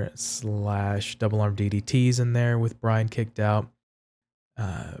Rider / double arm DDTs in there with Brian kicked out.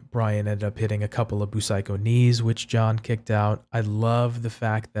 Brian ended up hitting a couple of Busaiko knees, which John kicked out. I love the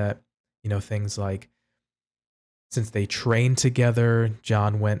fact that, things like since they trained together,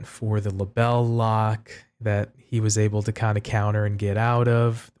 John went for the label lock that he was able to kind of counter and get out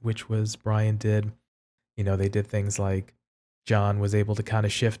of, which was Brian did. They did things like John was able to kind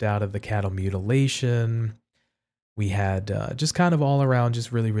of shift out of the cattle mutilation. We had just kind of all around,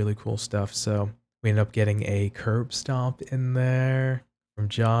 just really, really cool stuff. So we ended up getting a curb stomp in there from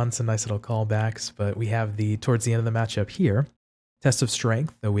John, some nice little callbacks. But we have towards the end of the matchup here, test of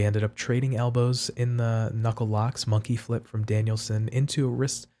strength, though we ended up trading elbows in the knuckle locks, monkey flip from Danielson into a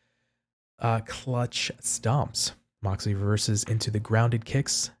wrist clutch stomps. Moxley reverses into the grounded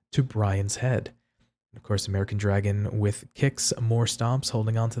kicks to Brian's head. And of course, American Dragon with kicks, more stomps,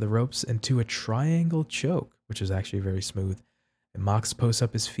 holding onto the ropes, into a triangle choke, which is actually very smooth. And Mox posts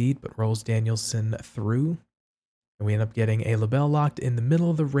up his feet, but rolls Danielson through. And we end up getting a label locked in the middle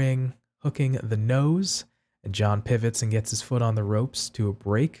of the ring, hooking the nose. And John pivots and gets his foot on the ropes to a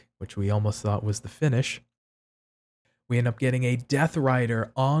break, which we almost thought was the finish. We end up getting a Death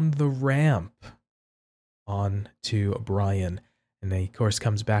Rider on the ramp on to Brian. And then, of course,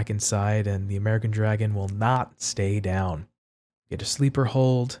 comes back inside, and the American Dragon will not stay down. Get a sleeper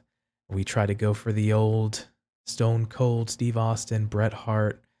hold. We try to go for the old Stone Cold Steve Austin, Bret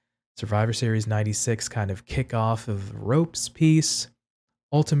Hart, Survivor Series 96 kind of kickoff of the ropes piece.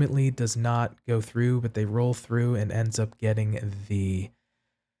 Ultimately does not go through, but they roll through and ends up getting the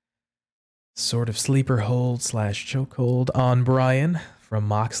sort of sleeper hold / chokehold on Brian from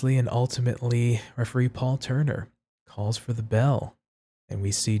Moxley, and ultimately referee Paul Turner calls for the bell, and we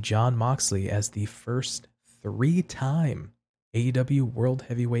see John Moxley as the first 3-time AEW World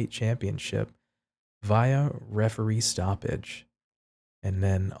Heavyweight Championship via referee stoppage. And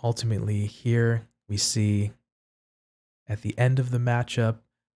then ultimately here we see at the end of the matchup,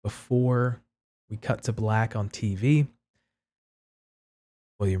 before we cut to black on TV,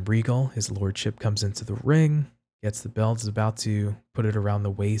 William Regal, his lordship, comes into the ring, gets the belt, is about to put it around the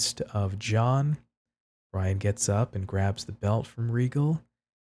waist of John. Bryan gets up and grabs the belt from Regal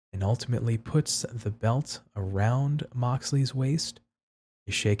and ultimately puts the belt around Moxley's waist.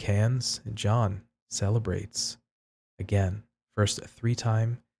 They shake hands, and John celebrates again. First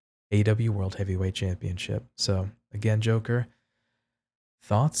three-time AEW World Heavyweight Championship. So, again, Joker,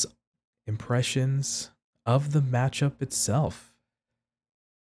 thoughts, impressions of the matchup itself?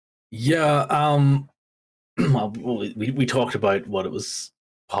 Yeah, well, we talked about what it was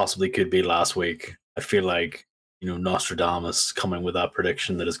possibly could be last week. I feel like Nostradamus coming with that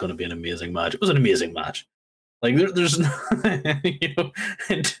prediction that it's going to be an amazing match. It was an amazing match. Like there's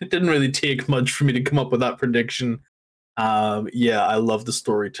it didn't really take much for me to come up with that prediction. Yeah, I love the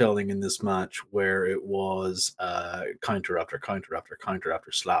storytelling in this match where it was counter after counter after counter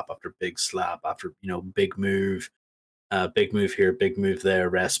after slap after big slap after big move here, big move there,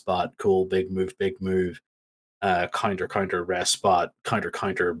 rest spot, cool, big move, counter, counter, rest spot, counter,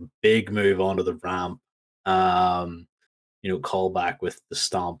 counter, big move onto the ramp. Call back with the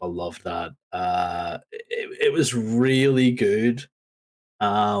stomp. I love that. It was really good.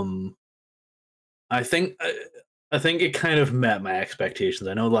 Um, I think I think it kind of met my expectations.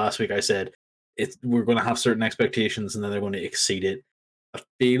 I know last week I said we're going to have certain expectations and then they're going to exceed it. I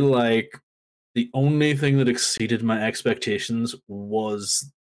feel like the only thing that exceeded my expectations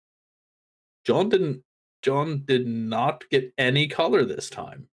was John didn't John did not get any color this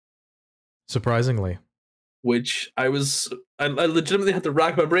time, Surprisingly, which I legitimately had to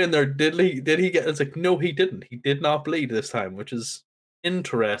rack my brain there. Did he get it's like no he didn't. He did not bleed this time, which is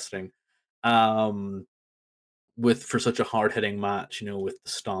interesting. Um with for such a hard hitting match, with the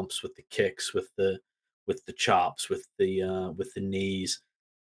stomps, with the kicks, with the chops, with the knees.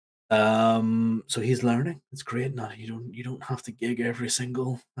 So he's learning. It's great. Now you don't have to gig every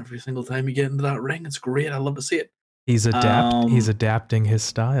single time you get into that ring. It's great. I love to see it. he's Um, adapting his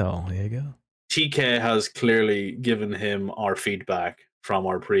style. There you go. TK has clearly given him our feedback from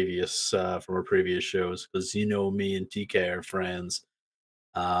our previous shows because me and TK are friends.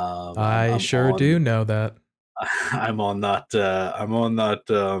 I'm I I'm sure on do know that.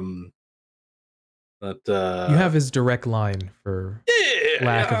 that You have his direct line for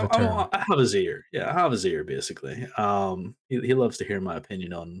lack of yeah, a term. I have his ear. Yeah, I have his ear basically. He loves to hear my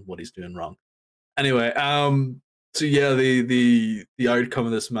opinion on what he's doing wrong. Anyway, so yeah, the outcome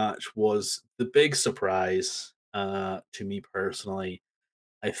of this match was the big surprise. To me personally,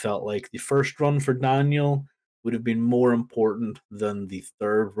 I felt like the first run for Daniel would have been more important than the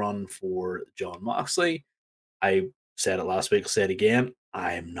third run for John Moxley. I said it last week, I'll say it again.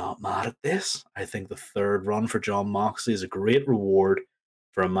 I'm not mad at this. I think the third run for John Moxley is a great reward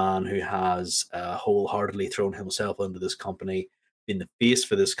for a man who has wholeheartedly thrown himself into this company, been the face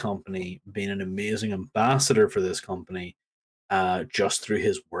for this company, been an amazing ambassador for this company, just through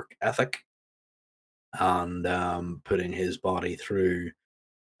his work ethic and putting uh, his body through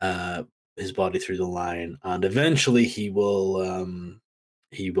the line. And eventually, he will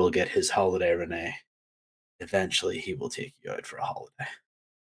get his holiday, Renee. Eventually, he will take you out for a holiday.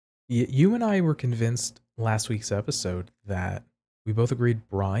 You and I were convinced last week's episode that we both agreed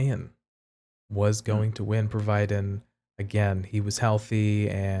Bryan was Mm. going to win, providing again he was healthy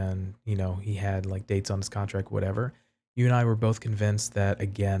and he had like dates on his contract, whatever. You and I were both convinced that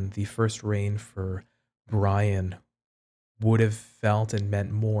again the first reign for Bryan would have felt and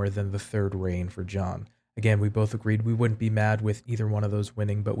meant more than the third reign for John. Again, we both agreed we wouldn't be mad with either one of those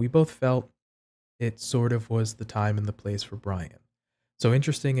winning, but we both felt it sort of was the time and the place for Bryan. So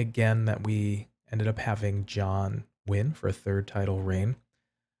interesting again that we ended up having John win for a third title reign.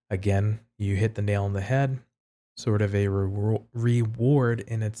 Again, you hit the nail on the head, sort of a reward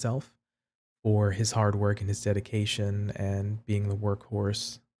in itself for his hard work and his dedication and being the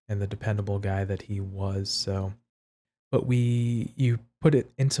workhorse and the dependable guy that he was. So, but you put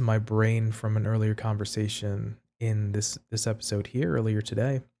it into my brain from an earlier conversation in this episode here earlier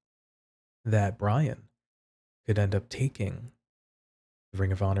today that Bryan could end up taking the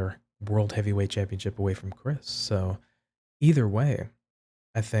Ring of Honor World Heavyweight Championship away from Chris. So, either way,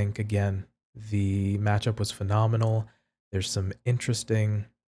 I think again the matchup was phenomenal. There's some interesting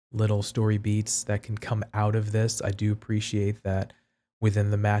little story beats that can come out of this. I do appreciate that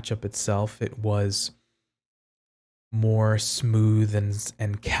within the matchup itself, it was more smooth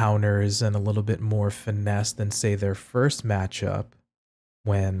and counters and a little bit more finesse than say their first matchup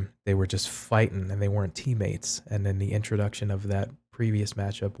when they were just fighting and they weren't teammates. And then the introduction of that previous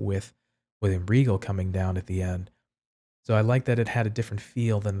matchup with William Regal coming down at the end. So I like that it had a different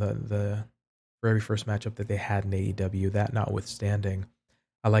feel than the very first matchup that they had in AEW. That notwithstanding,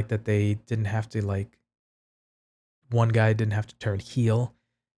 I like that they didn't have to one guy didn't have to turn heel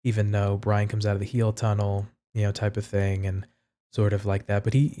even though Brian comes out of the heel tunnel, type of thing, and sort of like that.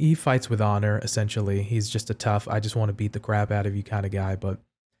 But he fights with honor, essentially. He's just a tough, I just want to beat the crap out of you kind of guy. But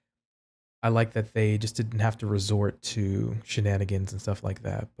I like that they just didn't have to resort to shenanigans and stuff like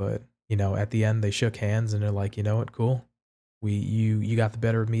that. But, at the end they shook hands and they're like, you know what, cool. You got the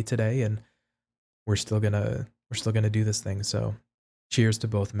better of me today, and we're still gonna do this thing. So cheers to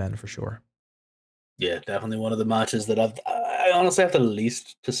both men for sure. Yeah, definitely one of the matches that I honestly have the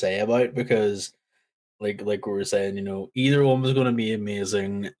least to say about because like we were saying, either one was going to be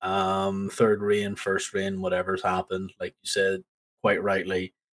amazing. Third reign, first reign, whatever's happened, like you said quite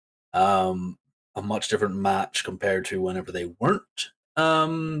rightly, um, a much different match compared to whenever they weren't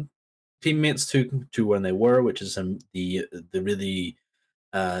teammates to when they were, which is the really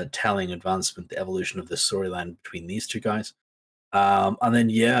telling advancement, the evolution of the storyline between these two guys. And then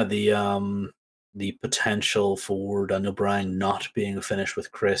yeah, the potential for Daniel Bryan not being finished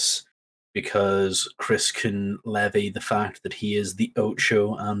with Chris because Chris can levy the fact that he is the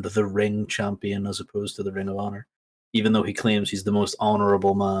Ocho and the Ring champion as opposed to the Ring of Honor, even though he claims he's the most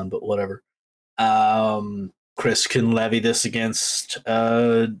honorable man. But whatever. Chris can levy this against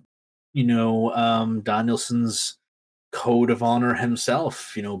Danielson's code of honor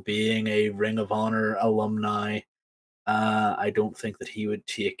himself. Being a Ring of Honor alumni, I don't think that he would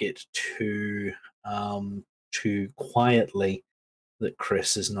take it too quietly that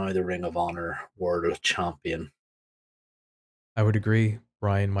Chris is now the Ring of Honor World Champion. I would agree.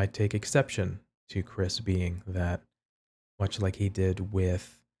 Brian might take exception to Chris being that, much like he did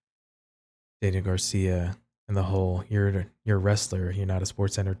with Daniel Garcia and the whole you're a wrestler, you're not a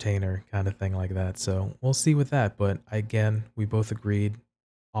sports entertainer kind of thing like that. So we'll see with that. But again, we both agreed.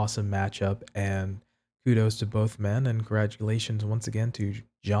 Awesome matchup, and kudos to both men, and congratulations once again to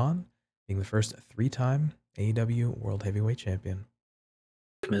John being the first three-time AEW World Heavyweight Champion.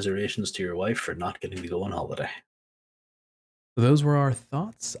 Commiserations to your wife for not getting to go on holiday. So those were our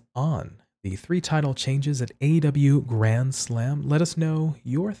thoughts on the three title changes at AEW Grand Slam. Let us know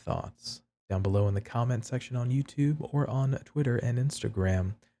your thoughts down below in the comment section on YouTube or on Twitter and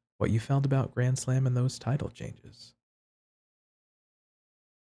Instagram, what you felt about Grand Slam and those title changes.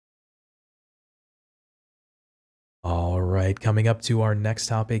 All right, coming up to our next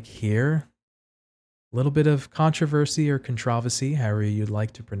topic here. A little bit of controversy or controversy, however you'd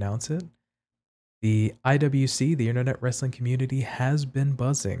like to pronounce it. The IWC, the Internet Wrestling Community, has been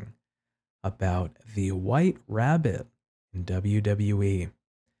buzzing about the White Rabbit in WWE.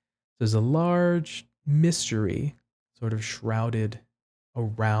 There's a large mystery sort of shrouded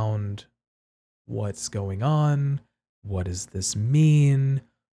around what's going on, what does this mean,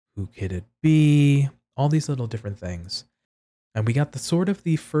 who could it be, all these little different things. And we got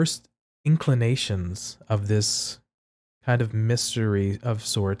the first inclinations of this kind of mystery of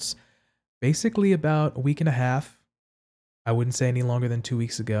sorts, basically about a week and a half, I wouldn't say any longer than 2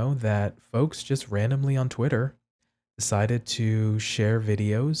 weeks ago, that folks just randomly on Twitter decided to share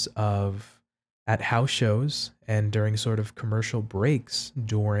videos of at house shows and during sort of commercial breaks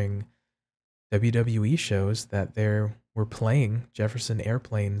during WWE shows that they were playing Jefferson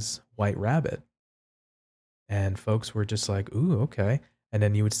Airplane's White Rabbit. And folks were just like, ooh, okay. And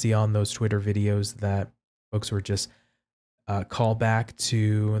then you would see on those Twitter videos that folks were just call back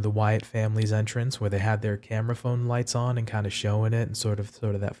to the Wyatt family's entrance where they had their camera phone lights on and kind of showing it and sort of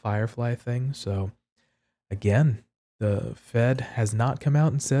that Firefly thing. So again, the Fed has not come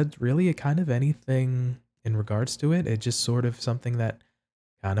out and said really kind of anything in regards to it. It's just sort of something that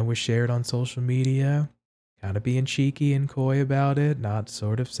kind of was shared on social media, kind of being cheeky and coy about it, not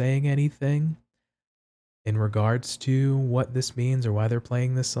sort of saying anything in regards to what this means or why they're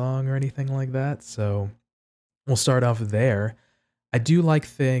playing this song or anything like that. So we'll start off there. I do like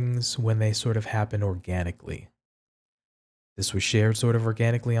things when they sort of happen organically. This was shared sort of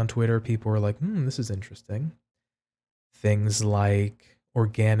organically on Twitter. People were like, this is interesting. Things like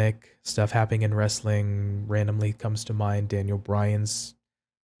organic stuff happening in wrestling randomly comes to mind. Daniel Bryan's,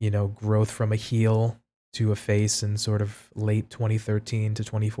 growth from a heel to a face in sort of late 2013 to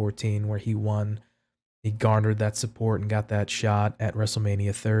 2014, where he won. He garnered that support and got that shot at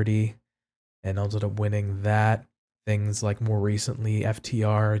WrestleMania 30 and ended up winning that. Things like more recently,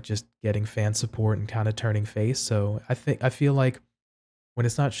 FTR just getting fan support and kind of turning face. So I feel like when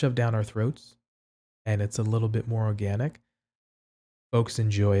it's not shoved down our throats and it's a little bit more organic, folks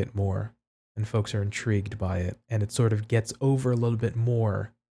enjoy it more and folks are intrigued by it, and it sort of gets over a little bit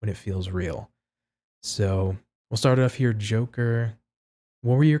more when it feels real. So we'll start off here, Joker.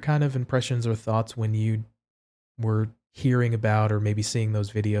 What were your kind of impressions or thoughts when you were hearing about or maybe seeing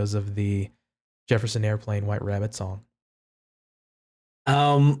those videos of the Jefferson Airplane White Rabbit song?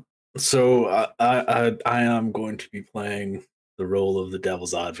 Um, so I am going to be playing the role of the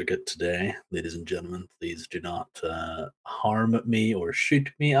devil's advocate today, ladies and gentlemen. Please do not harm me or shoot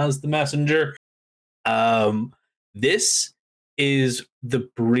me as the messenger. Um, this is the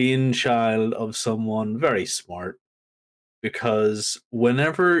brainchild of someone very smart because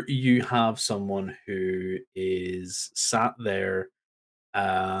whenever you have someone who is sat there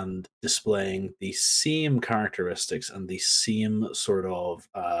and displaying the same characteristics and the same sort of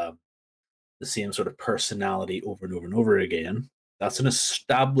personality over and over and over again, that's an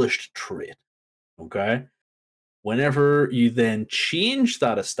established trait. Okay. Whenever you then change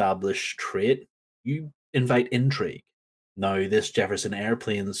that established trait, you invite intrigue. Now, this Jefferson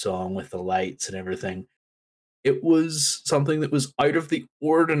Airplane song with the lights and everything, it was something that was out of the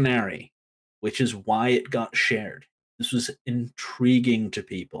ordinary, which is why it got shared. This was intriguing to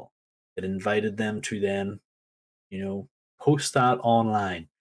people. It invited them to then, you know, post that online.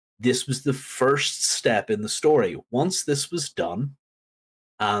 This was the first step in the story. Once this was done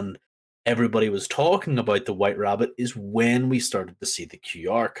and everybody was talking about the White Rabbit, is when we started to see the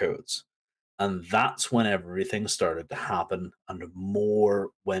QR codes. And that's when everything started to happen and more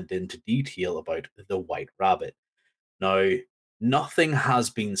went into detail about the White Rabbit. Now, nothing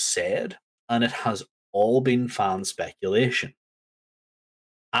has been said, and it has all been fan speculation.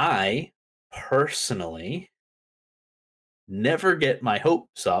 I personally never get my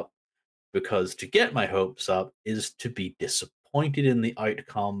hopes up because to get my hopes up is to be disappointed in the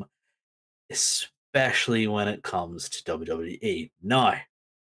outcome, especially when it comes to WWE. Now,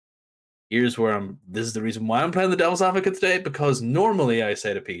 here's where I'm. This is the reason why I'm playing the devil's advocate today because normally I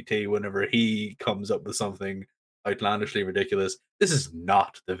say to PT whenever he comes up with something outlandishly ridiculous, this is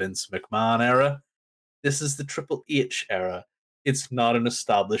not the Vince McMahon era. This is the Triple H era. It's not an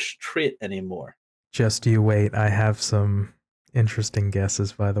established trait anymore. Just you wait. I have some interesting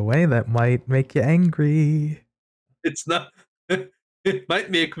guesses, by the way, that might make you angry. It's not. It might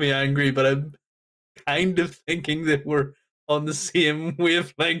make me angry, but I'm kind of thinking that we're on the same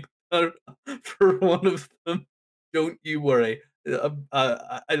wavelength for one of them. Don't you worry.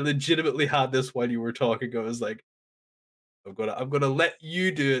 I legitimately had this while you were talking. I was like, I'm gonna let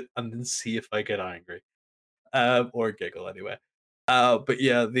you do it and then see if I get angry, or giggle anyway. But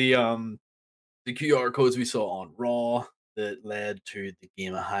yeah, the QR codes we saw on Raw that led to the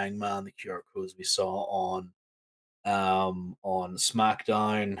game of Hangman, the QR codes we saw on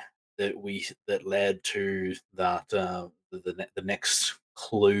SmackDown that led to that the next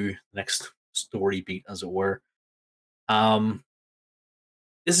clue, next story beat, as it were. Um,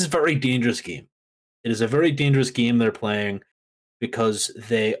 this is a very dangerous game. It is a very dangerous game they're playing because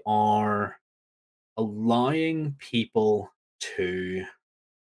they are allowing people to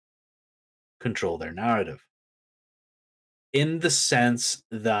control their narrative in the sense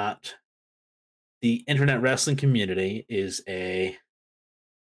that the internet wrestling community is a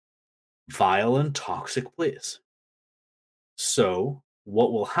vile and toxic place. So,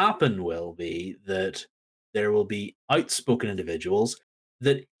 what will happen will be that there will be outspoken individuals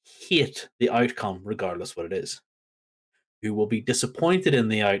that hate the outcome, regardless what it is, who will be disappointed in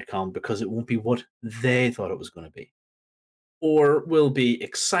the outcome because it won't be what they thought it was going to be, or will be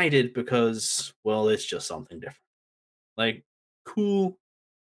excited because, well, it's just something different. Like, cool,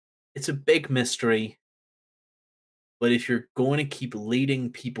 it's a big mystery, but if you're going to keep leading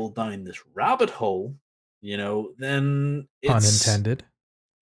people down this rabbit hole, then Pun it's intended.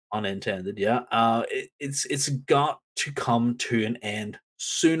 unintended. Yeah, it's got to come to an end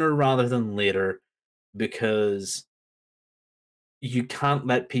sooner rather than later because you can't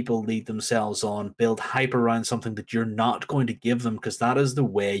let people lead themselves on, build hype around something that you're not going to give them because that is the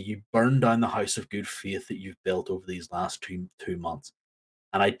way you burn down the house of good faith that you've built over these last two months.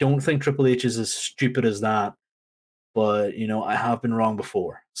 And I don't think Triple H is as stupid as that, but I have been wrong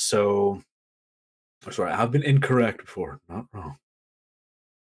before. So sorry, I have been incorrect before, not wrong.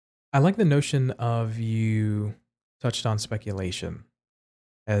 I like the notion of you touched on speculation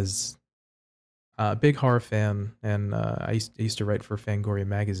as a big horror fan, and I used to write for Fangoria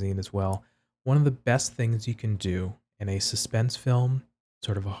magazine as well. One of the best things you can do in a suspense film,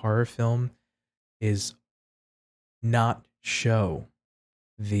 sort of a horror film, is not show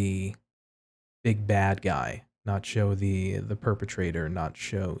the big bad guy, not show the perpetrator, not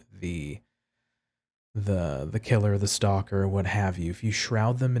show the killer, the stalker, what have you. If you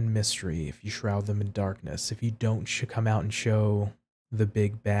shroud them in mystery, if you shroud them in darkness, if you don't come out and show the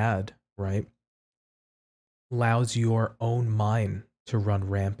big bad, right, allows your own mind to run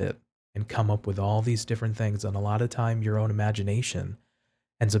rampant and come up with all these different things. And a lot of time, your own imagination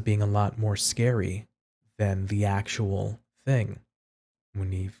ends up being a lot more scary than the actual thing.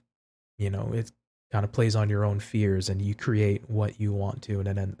 when it kind of plays on your own fears and you create what you want to,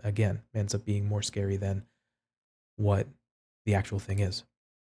 and then again ends up being more scary than what the actual thing is.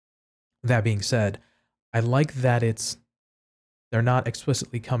 That being said, I like that they're not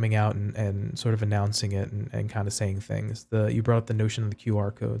explicitly coming out and sort of announcing it and kind of saying things. You brought up the notion of the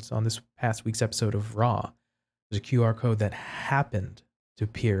QR codes on this past week's episode of Raw. There's a QR code that happened to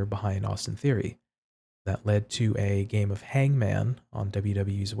appear behind Austin Theory that led to a game of Hangman on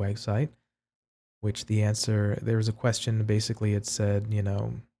WWE's website, which there was a question. Basically, it said,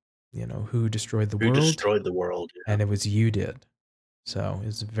 who destroyed the Who world, destroyed the world? Yeah. and it was you did. So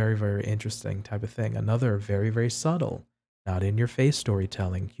it's a very, very interesting type of thing. Another very, very subtle, not in your face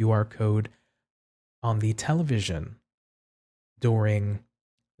storytelling QR code on the television during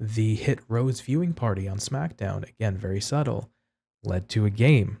the hit Rose viewing party on SmackDown. Again, very subtle. Led to a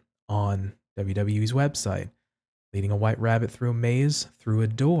game on WWE's website, leading a white rabbit through a maze through a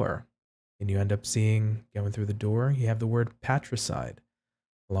door. And you end up going through the door, you have the word patricide,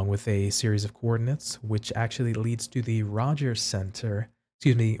 along with a series of coordinates, which actually leads to the Rogers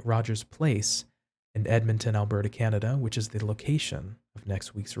Place in Edmonton, Alberta, Canada, which is the location of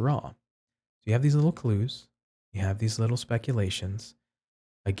next week's Raw. So you have these little clues, you have these little speculations.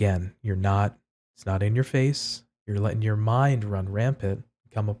 Again, it's not in your face. You're letting your mind run rampant,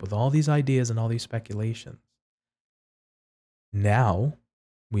 come up with all these ideas and all these speculations. Now,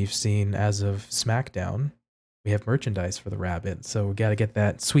 we've seen as of SmackDown, we have merchandise for the rabbit. So we got to get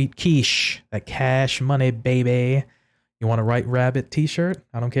that sweet quiche, that cash money, baby. You want a White Rabbit t shirt?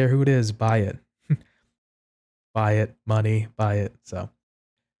 I don't care who it is, buy it. Buy it, money, buy it. So,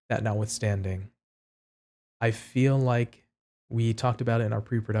 that notwithstanding, I feel like we talked about it in our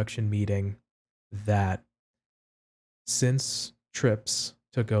pre production meeting that since Trips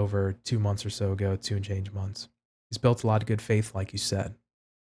took over 2 months or so ago, two and change months, he's built a lot of good faith, like you said.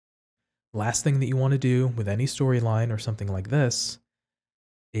 Last thing that you want to do with any storyline or something like this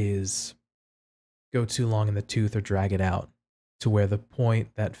is go too long in the tooth or drag it out to where the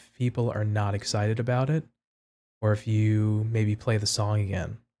point that people are not excited about it, or if you maybe play the song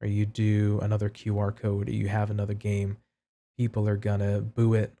again, or you do another QR code, or you have another game, people are gonna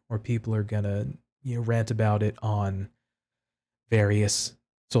boo it, or people are gonna rant about it on various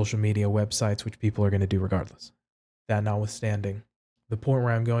social media websites, which people are gonna do regardless. That notwithstanding, the point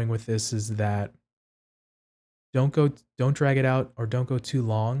where I'm going with this is that don't drag it out or don't go too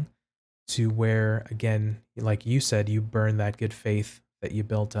long to where, again, like you said, you burn that good faith that you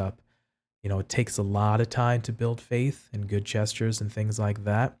built up. It takes a lot of time to build faith and good gestures and things like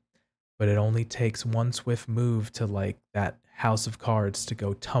that, but it only takes one swift move to like that house of cards to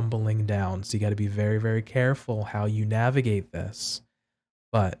go tumbling down. So you got to be very, very careful how you navigate this.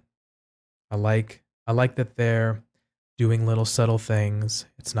 But I like that they're doing little subtle things.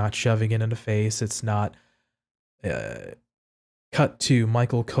 It's not shoving it in the face. It's not uh, cut to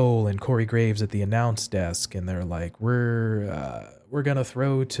Michael Cole and Corey Graves at the announce desk, and they're like, "We're gonna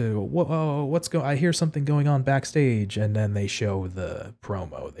throw to whoa, what's go? I hear something going on backstage," and then they show the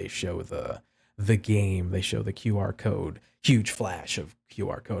promo, they show the game, they show the QR code, huge flash of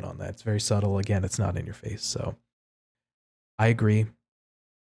QR code on that. It's very subtle. Again, it's not in your face. So I agree.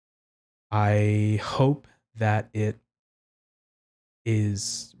 I hope that it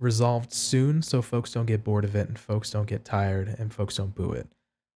is resolved soon so folks don't get bored of it and folks don't get tired and folks don't boo it.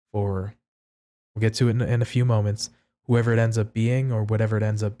 For we'll get to it in a few moments. Whoever it ends up being or whatever it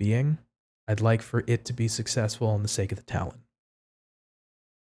ends up being, I'd like for it to be successful on the sake of the talent.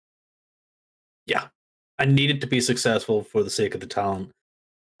 Yeah. I need it to be successful for the sake of the talent.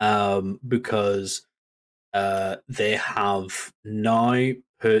 Because they have now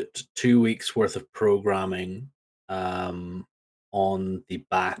put 2 weeks worth of programming um, on the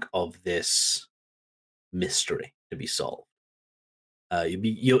back of this mystery to be solved.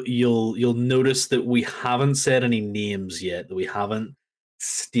 You'll notice that we haven't said any names yet. That we haven't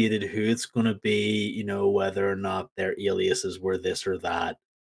stated who it's going to be. Whether or not their aliases were this or that.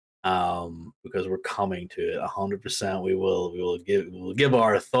 Because we're coming to it 100%. We will give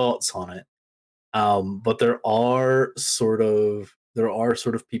our thoughts on it. But there are sort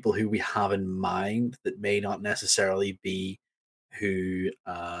of people who we have in mind that may not necessarily be who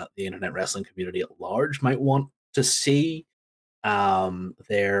the internet wrestling community at large might want to see.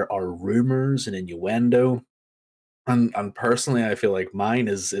 There are rumors and innuendo, and personally, I feel like mine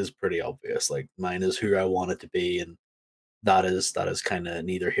is pretty obvious. Like mine is who I want it to be, and that is kind of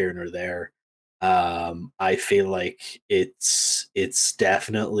neither here nor there. I feel like it's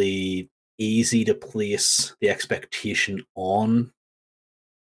definitely easy to place the expectation on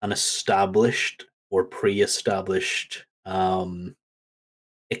an established or pre-established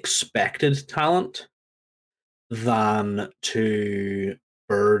expected talent than to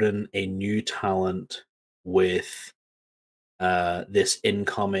burden a new talent with this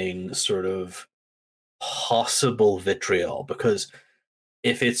incoming sort of possible vitriol. Because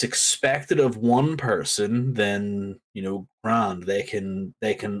if it's expected of one person, then grand, they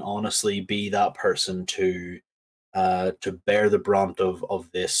can honestly be that person to bear the brunt of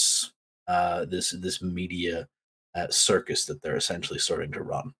this media circus that they're essentially starting to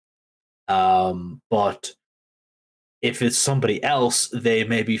run. But if it's somebody else, they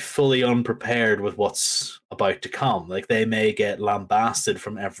may be fully unprepared with what's about to come. Like they may get lambasted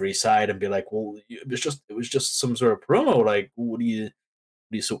from every side and be like, "Well, it was just some sort of promo. Like, what are you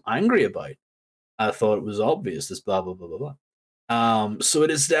so angry about? I thought it was obvious. This blah blah blah blah blah." So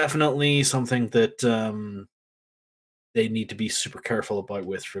it is definitely something that they need to be super careful about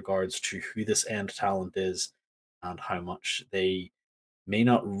with regards to who this end talent is and how much they may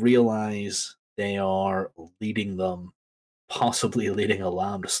not realize they are leading them, possibly leading a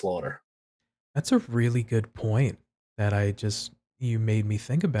lamb to slaughter. That's a really good point that you made me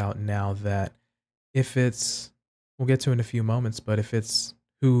think about now that if it's, we'll get to in a few moments, but if it's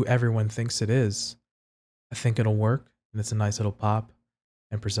who everyone thinks it is, I think it'll work and it's a nice little pop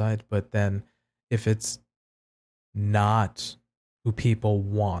and preside. But then if it's not who people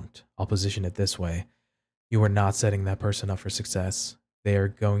want, I'll position it this way, you are not setting that person up for success. They are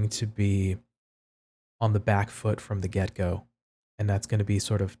going to be on the back foot from the get go. And that's going to be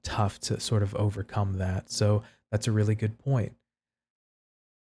sort of tough to sort of overcome that. So that's a really good point.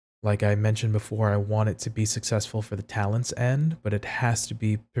 Like I mentioned before, I want it to be successful for the talent's end, but it has to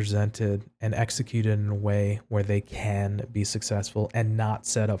be presented and executed in a way where they can be successful and not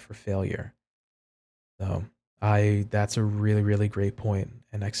set up for failure. So that's a really, really great point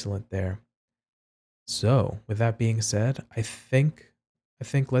and excellent there. So with that being said, I think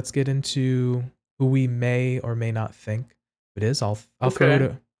let's get into who we may or may not think it is. I'll throw Okay.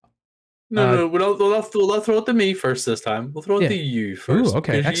 to No, uh no, we'll throw it to me first this time. We'll throw it to yeah. you Ooh, first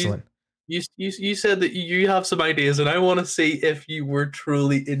okay, because you excellent. you said that you have some ideas, and I want to see if you were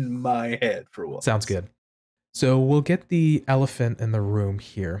truly in my head for Sounds once. good. So we'll get the elephant in the room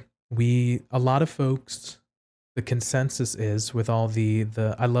here. A lot of folks, the consensus is with all the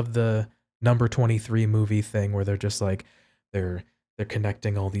I love the number 23 movie thing where they're just like they're they're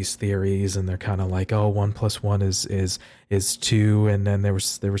connecting all these theories and they're kind of like, oh, 1 plus 1 is 2, and then there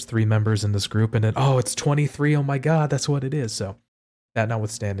was 3 members in this group, and then oh, it's 23. Oh my god, that's what it is. So that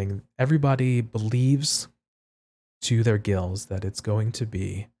notwithstanding, everybody believes to their gills that it's going to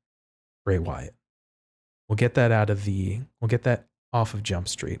be Bray Wyatt. We'll get that off of Jump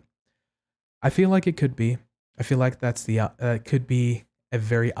Street. I feel like it could be. I feel like it could be a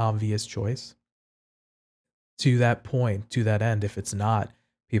very obvious choice. To that point, to that end, if it's not,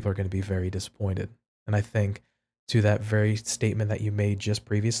 people are going to be very disappointed. And I think to that very statement that you made just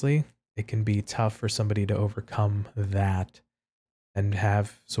previously, it can be tough for somebody to overcome that and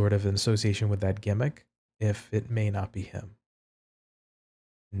have sort of an association with that gimmick if it may not be him.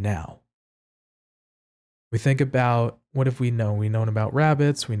 Now, we think about what have we known? We known about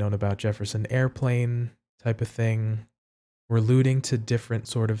rabbits, we known about Jefferson Airplane type of thing. We're alluding to different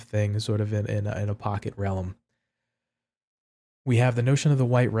sort of things, sort of in a pocket realm. We have the notion of the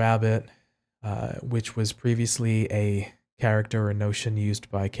White Rabbit, which was previously a character or notion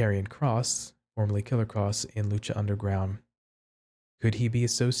used by Karrion Kross, formerly Killer Kross, in Lucha Underground. Could he be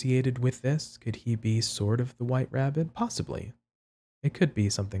associated with this? Could he be sort of the White Rabbit? Possibly. It could be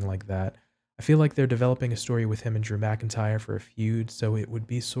something like that. I feel like they're developing a story with him and Drew McIntyre for a feud, so it would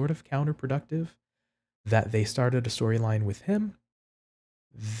be sort of counterproductive that they started a storyline with him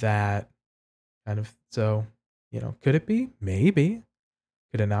that kind of, so, could it be? Maybe.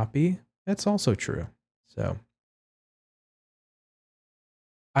 Could it not be? That's also true. So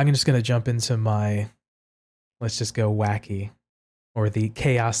I'm just going to jump into my, let's just go wacky, or the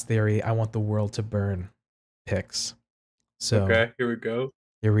chaos theory, I want the world to burn picks. So Okay, here we go.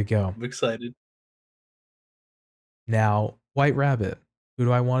 here we go. I'm excited. Now, White Rabbit, who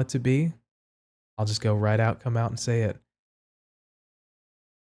do I want it to be? I'll just go right out, come out and say it.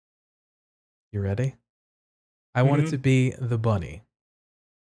 You ready? I want it Hmm. to be the bunny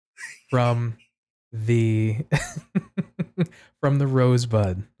from the from the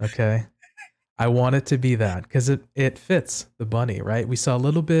Rosebud, okay? I want it to be that because it fits the bunny, right? We saw a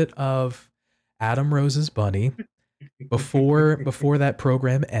little bit of Adam Rose's bunny before that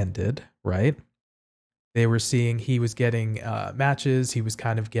program ended, right? They were seeing he was getting matches. He was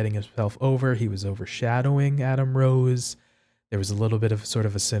kind of getting himself over. He was overshadowing Adam Rose. There was a little bit of sort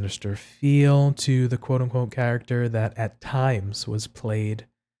of a sinister feel to the quote unquote character that at times was played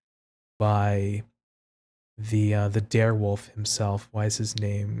by the Darewolf himself. Why is his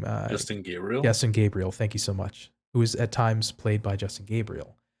name Justin Gabriel. Justin Gabriel? Thank you so much. Who is at times played by Justin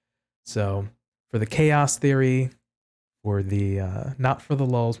Gabriel. So for the chaos theory, for the not for the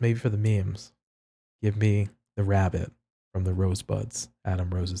lulls, maybe for the memes, give me the rabbit from the Rosebuds,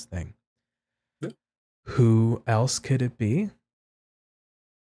 Adam Rose's thing. Yeah. Who else could it be?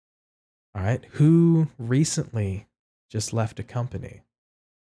 All right, who recently just left a company?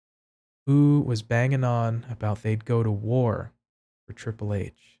 Who was banging on about they'd go to war for Triple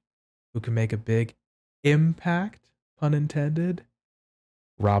H? Who can make a big impact, pun intended?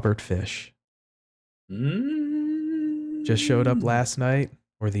 Robert Fish. Just showed up Mm. last night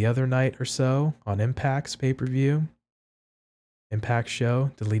or the other night or so on Impact's pay per view. Impact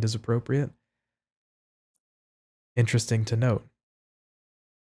show, delete as appropriate. Interesting to note.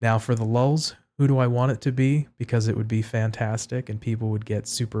 Now, for the lulls, who do I want it to be? Because it would be fantastic and people would get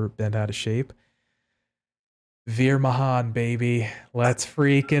super bent out of shape. Veer Mahan, baby. Let's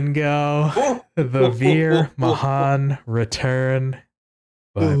freaking go. Oh, The Veer Mahan return.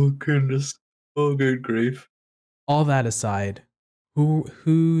 But oh goodness. Oh good grief. all that aside,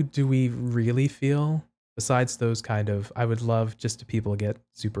 who do we really feel besides those kind of I would love just to people get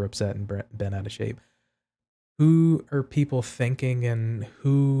super upset and bent out of shape. Who are people thinking and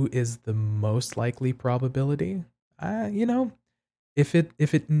who is the most likely probability? You know, if it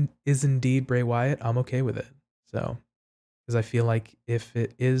is indeed Bray Wyatt, I'm okay with it. So, because I feel like if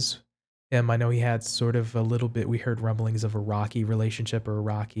it is him, I know he had sort of a little bit. We heard rumblings of a rocky relationship or a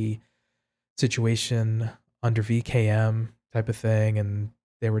rocky situation under VKM type of thing, and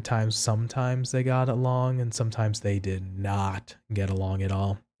there were times, sometimes they got along, and sometimes they did not get along at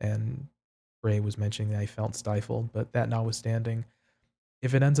all. And Bray was mentioning that he felt stifled, but that notwithstanding,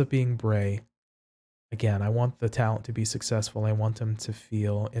 if it ends up being Bray, again, I want the talent to be successful. I want them to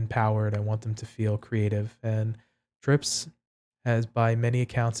feel empowered. I want them to feel creative. And Trips has, by many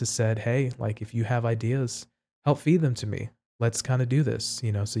accounts, has said, "Hey, like if you have ideas, help feed them to me. Let's kind of do this,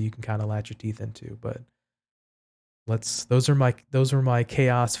 so you can kind of latch your teeth into." But let's those are my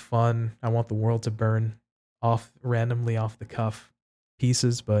chaos fun. I want the world to burn off randomly off the cuff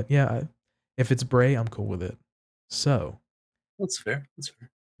pieces. But yeah, if it's Bray, I'm cool with it. So, That's fair. That's fair.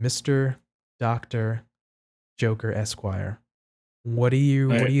 Mr. Doctor Joker Esquire, what are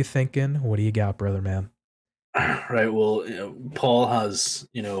you thinking? What do you got, brother man? Right. Well, Paul has,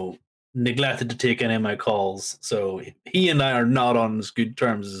 neglected to take any of my calls, so he and I are not on as good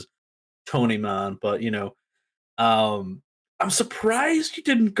terms as Tony Man. But um, I'm surprised you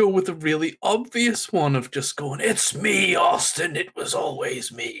didn't go with a really obvious one of just going, "It's me, Austin. It was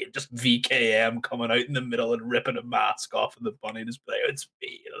always me." And just VKM coming out in the middle and ripping a mask off of the bunny display. It's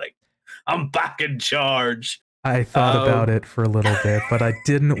me. Like I'm back in charge. I thought about Um, it for a little bit, but I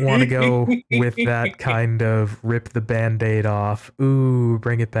didn't want to go with that kind of rip the band-aid off, ooh,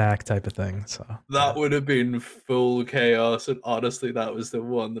 bring it back type of thing. So That yeah. would have been full chaos, and honestly, that was the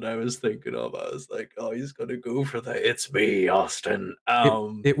one that I was thinking of. I was like, "Oh, he's gonna go for the it's me, Austin."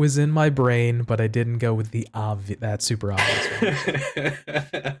 It was in my brain, but I didn't go with that super obvious one. So I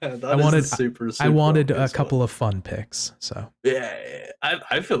That is the wanted super I super wanted a obvious one. couple of fun picks. So Yeah,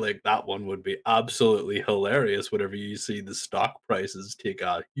 I feel like that one would be absolutely hilarious whenever you see the stock prices take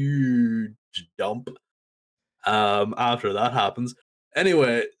a huge dump after that happens.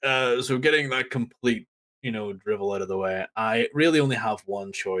 Anyway, so getting that complete, drivel out of the way, I really only have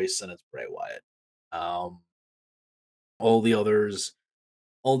one choice, and it's Bray Wyatt. Um, all the others,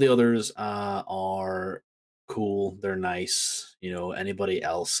 all the others are cool. They're nice. Anybody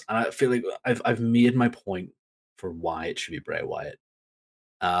else, and I feel like I've made my point for why it should be Bray Wyatt.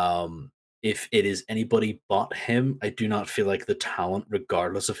 Um, if it is anybody but him, I do not feel like the talent,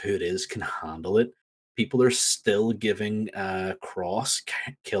 regardless of who it is, can handle it. People are still giving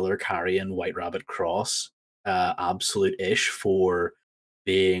Killer Carrion White Rabbit Cross absolute ish for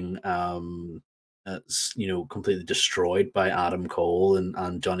being completely destroyed by Adam Cole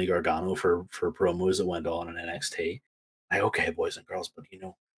and Johnny Gargano for promos that went on in NXT. Like, okay, boys and girls, but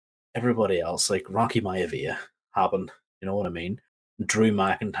everybody else, like Rocky Maivia, happened. You know what I mean? Drew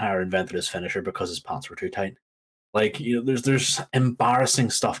McIntyre invented his finisher because his pants were too tight. Like, there's embarrassing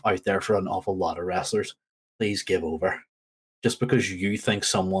stuff out there for an awful lot of wrestlers. Please give over. Just because you think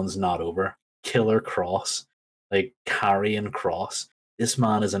someone's not over, Killer Cross, like Carrion Cross, this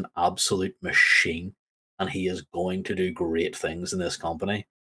man is an absolute machine, and he is going to do great things in this company.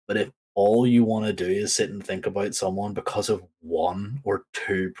 But if all you want to do is sit and think about someone because of one or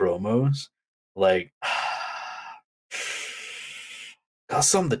two promos, like, got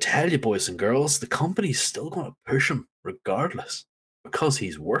something to tell you, boys and girls. The company's still going to push him regardless because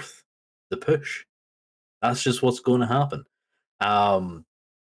he's worth. the push. That's just what's going to happen. Um,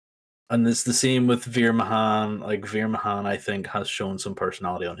 and it's the same with Veer Mahan. Like Veer Mahan, I think has shown some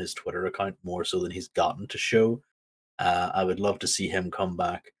personality on his Twitter account more so than he's gotten to show. I would love to see him come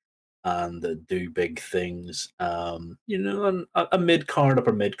back and do big things. And a mid card,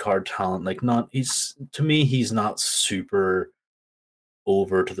 upper mid card talent. Like not he's to me, he's not super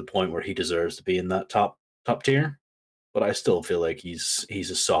over to the point where he deserves to be in that top tier. But I still feel like he's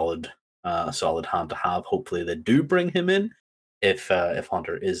a solid hand to have. Hopefully they do bring him in if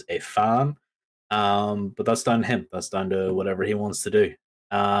Hunter is a fan. But that's down to him. That's down to whatever he wants to do.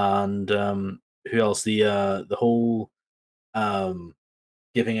 And who else? The whole um,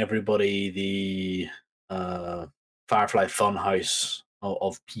 giving everybody the Firefly Funhouse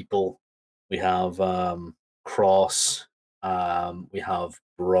of people. We have Cross. We have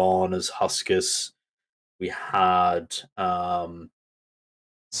Braun as Huskus. We had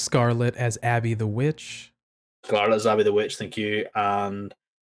Scarlet as Abby the Witch. Scarlet Zabby the Witch, thank you. And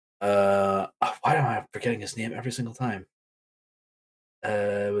why am I forgetting his name every single time?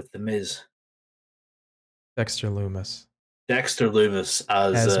 With the Miz. Dexter Loomis Dexter Loomis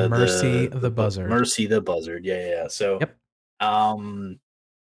as as Mercy the Buzzard. Mercy the Buzzard. Yeah, yeah, yeah. So Yep. um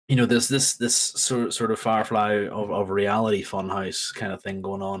this sort of Firefly of reality funhouse kind of thing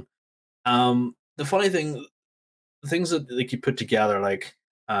going on. The funny thing, the things that like you put together, like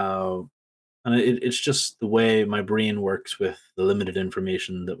and it's just the way my brain works with the limited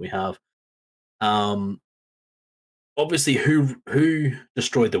information that we have. Um, Obviously, who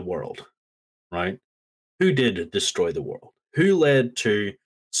destroyed the world, right? Who did destroy the world? Who led to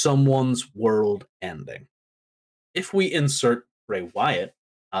someone's world ending? If we insert Bray Wyatt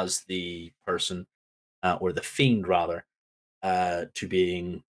as the person, or the fiend rather, to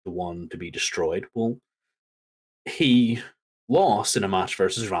being the one to be destroyed, well, he lost in a match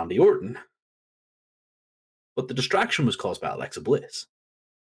versus Randy Orton, but the distraction was caused by Alexa Bliss.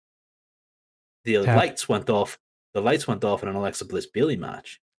 The Tap lights went off. The lights went off in an Alexa Bliss Bailey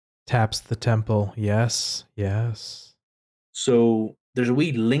match. taps the temple. Yes. Yes. So there's a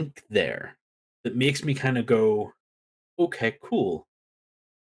wee link there that makes me kind of go, okay, cool.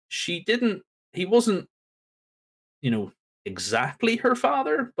 She didn't. He wasn't, you know, exactly her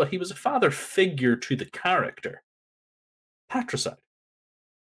father, but he was a father figure to the character. Patricide.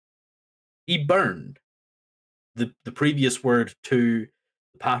 He burned. The previous word to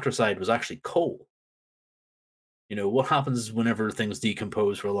the patricide was actually coal. What happens whenever things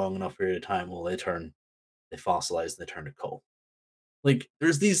decompose for a long enough period of time? Well, they fossilize and they turn to coal. Like,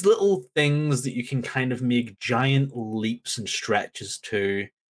 there's these little things that you can kind of make giant leaps and stretches to.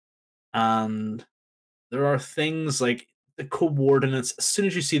 And there are things like the coordinates. As soon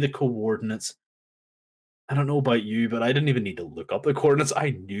as you see the coordinates, I don't know about you, but I didn't even need to look up the coordinates. I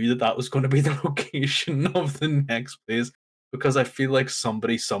knew that that was going to be the location of the next place because I feel like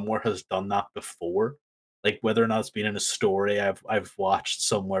somebody somewhere has done that before. Like whether or not it's been in a story I've watched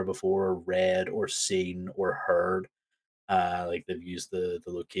somewhere before, or read, or seen, or heard. Like they've used the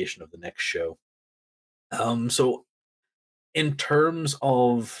location of the next show. So in terms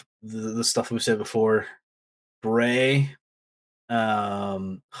of the stuff we said before, Bray,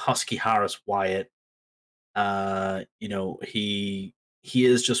 Husky Harris Wyatt, he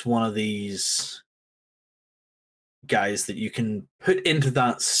is just one of these guys that you can put into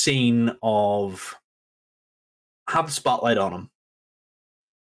that scene of have the spotlight on him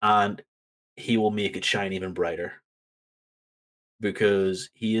and he will make it shine even brighter because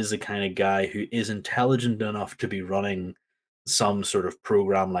he is the kind of guy who is intelligent enough to be running some sort of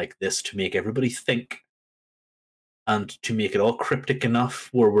program like this to make everybody think and to make it all cryptic enough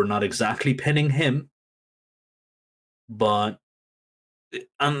where we're not exactly pinning him, but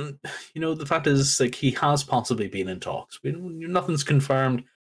and the fact is, like, he has possibly been in talks. Nothing's confirmed.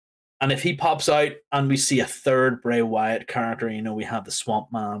 And if he pops out and we see a third Bray Wyatt character, we have the Swamp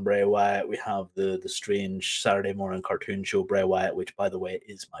Man Bray Wyatt, we have the strange Saturday morning cartoon show Bray Wyatt, which by the way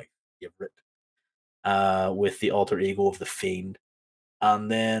is my favorite, with the alter ego of the Fiend.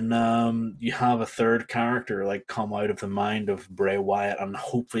 And then you have a third character like come out of the mind of Bray Wyatt, and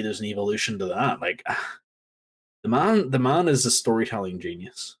hopefully there's an evolution to that. Like the man is a storytelling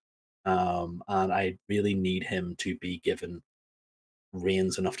genius, and I really need him to be given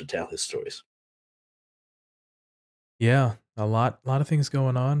reins enough to tell his stories. Yeah. A lot of things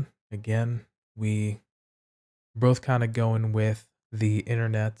going on. Again, we both kind of going with the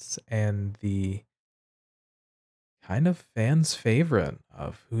internets and the kind of fans' favorite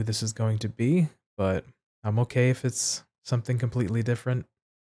of who this is going to be, but I'm okay if it's something completely different.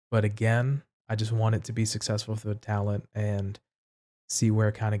 But again, I just want it to be successful for the talent and see where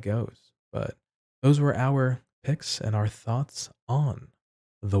it kind of goes. But those were our picks and our thoughts on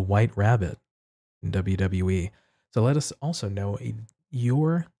the White Rabbit in WWE. So let us also know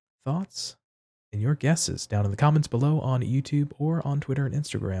your thoughts and your guesses down in the comments below on YouTube or on Twitter and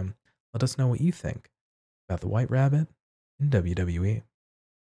Instagram. Let us know what you think about the White Rabbit in WWE.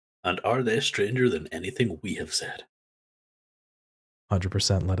 And are they stranger than anything we have said?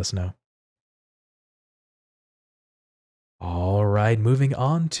 100% let us know. All right, moving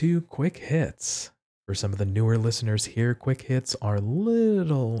on to quick hits. For some of the newer listeners here, quick hits are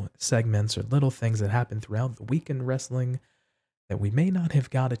little segments or little things that happen throughout the week in wrestling that we may not have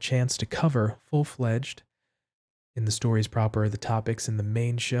got a chance to cover full fledged in the stories proper, the topics in the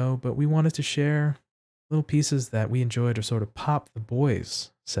main show, but we wanted to share little pieces that we enjoyed or sort of pop the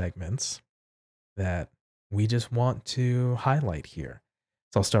boys segments that we just want to highlight here.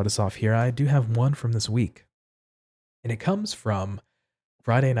 So I'll start us off here. I do have one from this week, and it comes from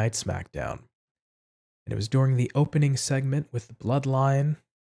Friday Night SmackDown. And it was during the opening segment with the Bloodline,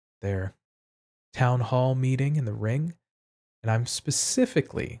 their town hall meeting in the ring. And I'm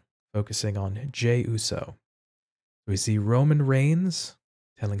specifically focusing on Jey Uso. We see Roman Reigns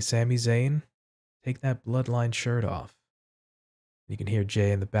telling Sami Zayn, take that Bloodline shirt off. You can hear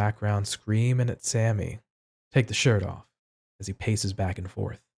Jey in the background screaming at Sami, take the shirt off, as he paces back and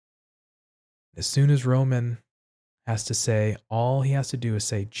forth. As soon as Roman has to say, all he has to do is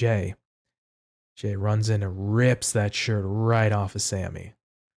say Jey, Jey runs in and rips that shirt right off of Sami.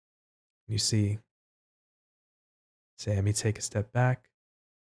 You see Sami take a step back,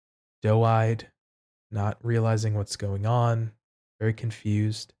 doe-eyed, not realizing what's going on, very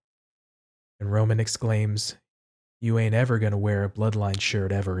confused. And Roman exclaims, you ain't ever gonna wear a Bloodline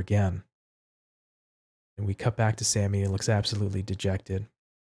shirt ever again. And we cut back to Sami, and he looks absolutely dejected.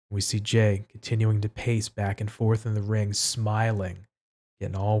 We see Jey continuing to pace back and forth in the ring, smiling,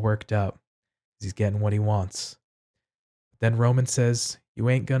 getting all worked up as he's getting what he wants. But then Roman says, you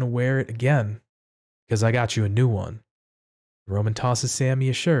ain't gonna wear it again, because I got you a new one. Roman tosses Sami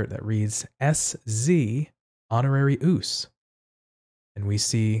a shirt that reads SZ Honorary Oos. And we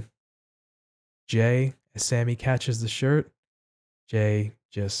see Jey, as Sami catches the shirt, Jey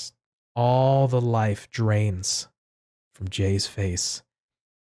just, all the life drains from Jey's face.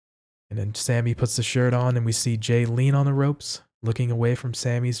 And then Sami puts the shirt on, and we see Jey lean on the ropes, looking away from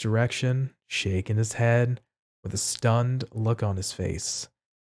Sami's direction, shaking his head with a stunned look on his face.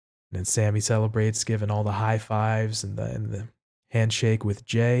 And then Sami celebrates, giving all the high fives and the handshake with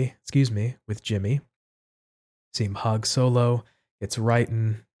with Jimmy. See him hug Solo, gets right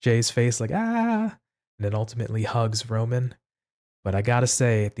in Jey's face like, ah, and then ultimately hugs Roman. But I gotta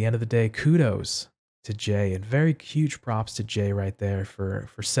say, at the end of the day, kudos to Jey, and very huge props to Jey right there for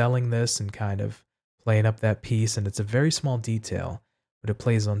selling this and kind of playing up that piece. And it's a very small detail, but it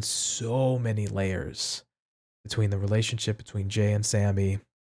plays on so many layers between the relationship between Jey and Sami,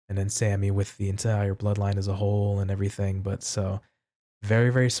 and then Sami with the entire bloodline as a whole and everything. But so very,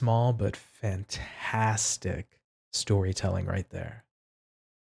 very small, but fantastic storytelling right there.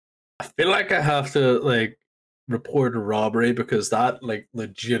 I feel like I have to report a robbery because that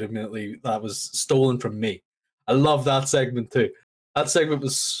legitimately that was stolen from me. I love that segment too. That segment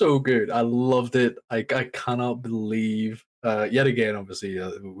was so good. I loved it. I cannot believe yet again. Obviously,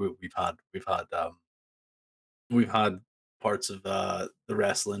 we've had parts of the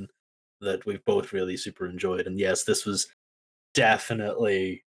wrestling that we've both really super enjoyed, and yes, this was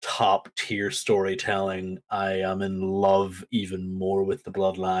definitely top tier storytelling. I am in love even more with the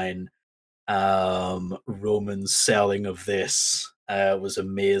bloodline. Roman's selling of this was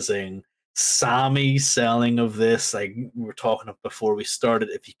amazing. Sami's selling of this, like we were talking of before we started,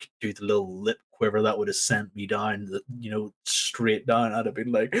 if you could do the little lip quiver, that would have sent me down, straight down. I'd have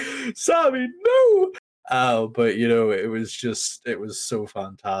been like, Sami, no. But it was so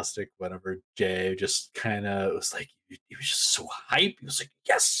fantastic whenever Jay just kind of was like, he was just so hype. He was like,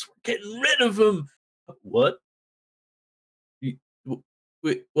 yes, we're getting rid of him. What? You-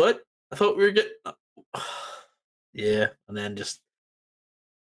 Wait, what? I thought we were getting. Yeah, and then just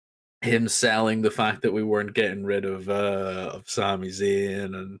him selling the fact that we weren't getting rid of Sami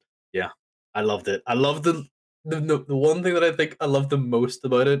Zayn, and yeah, I loved it. I loved the one thing that I think I loved the most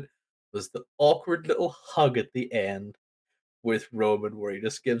about it was the awkward little hug at the end with Roman, where he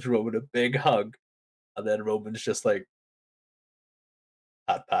just gives Roman a big hug, and then Roman's just like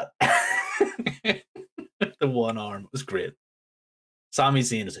pat pat. The one arm, it was great. Sami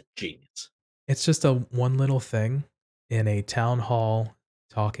Zayn is a genius. It's just a one little thing in a town hall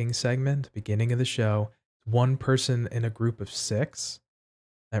talking segment, beginning of the show. One person in a group of six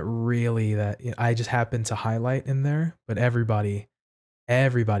that really that I just happened to highlight in there, but everybody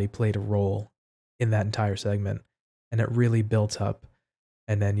everybody played a role in that entire segment, and it really built up.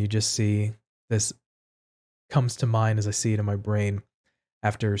 And then you just see this comes to mind as I see it in my brain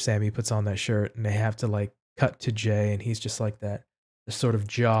after Sammy puts on that shirt and they have to like cut to Jay and he's just like that, the sort of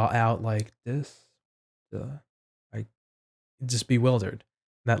jaw out like this, I just bewildered.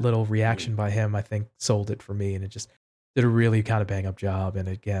 That little Mhm. reaction by him, I think, sold it for me, and it just did a really kind of bang up job. And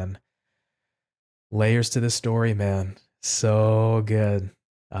again, layers to this story, man, so good.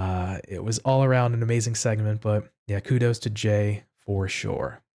 It was all around an amazing segment, but yeah, kudos to Jay for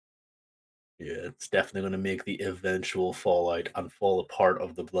sure. Yeah, it's definitely going to make the eventual fallout and fall apart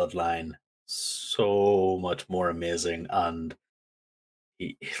of the bloodline so much more amazing. And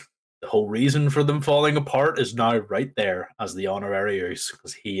he, the whole reason for them falling apart is now right there as the honorary Uce,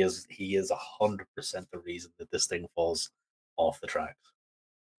 because he is 100% the reason that this thing falls off the tracks.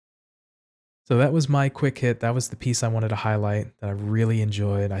 So that was my quick hit. That was the piece I wanted to highlight that I really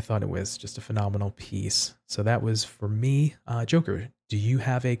enjoyed. I thought it was just a phenomenal piece. So that was for me. Joker, do you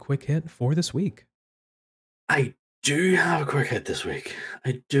have a quick hit for this week? I do have a quick hit this week.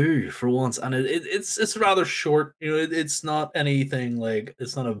 I do for once, and it's rather short. It's not anything like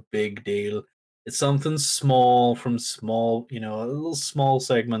it's not a big deal. It's something small from small, a little small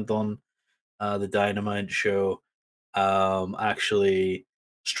segment on the Dynamite show. Actually,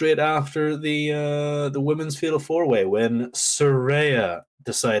 straight after the women's fatal four way when Saraya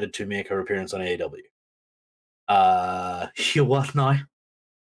decided to make her appearance on AEW. You what now?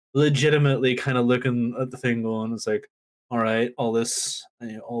 Legitimately kind of looking at the thing going, it's like, all right, all this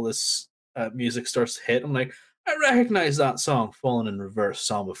music starts to hit. I'm like, I recognize that song, Fallen in Reverse,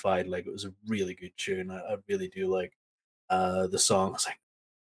 zombified. Like it was a really good tune. I really do like the song. I was like,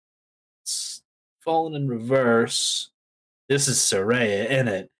 it's Fallen in Reverse. This is Soraya in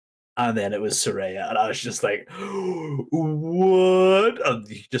it. And then it was Soraya, and I was just like, what? And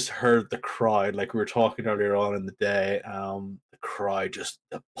you just heard the crowd, like we were talking earlier on in the day. The crowd, just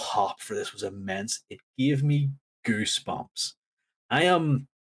the pop for this was immense. It gave me goosebumps. I am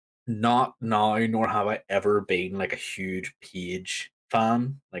not now, nor have I ever been like a huge Paige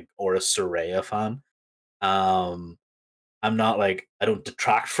fan, like or a Soraya fan. Um, I'm not like I don't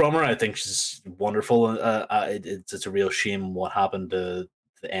detract from her. I think she's wonderful. It's a real shame what happened to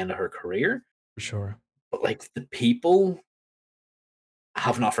the end of her career. For sure. But like the people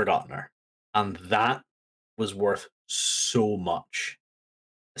have not forgotten her, and that was worth so much,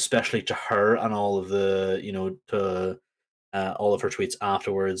 especially to her and all of the to all of her tweets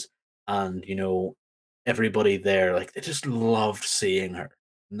afterwards, and everybody there. Like they just loved seeing her,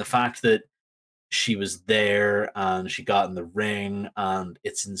 and the fact that she was there and she got in the ring and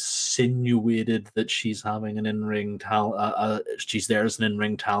it's insinuated that she's having an in-ring talent she's there as an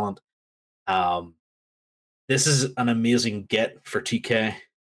in-ring talent. um this is an amazing get for TK.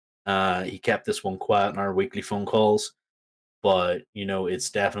 He kept this one quiet in our weekly phone calls, but it's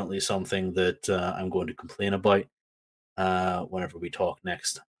definitely something that I'm going to complain about whenever we talk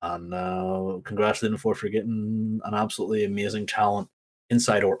next, and congratulate him for getting an absolutely amazing talent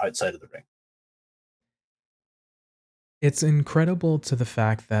inside or outside of the ring. It's incredible to the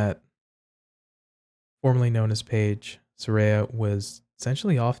fact that formerly known as Paige, Soraya was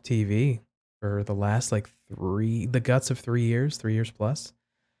essentially off TV for the last like the guts of 3 years, 3 years plus.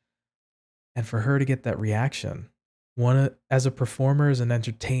 And for her to get that reaction, as a performer, as an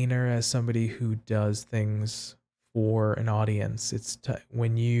entertainer, as somebody who does things for an audience,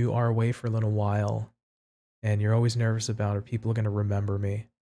 when you are away for a little while and you're always nervous about are people going to remember me?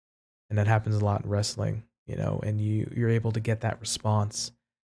 And that happens a lot in wrestling, and you're able to get that response.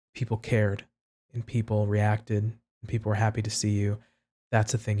 People cared and people reacted and people were happy to see you.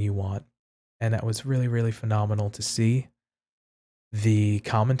 That's a thing you want. And that was really, really phenomenal to see. The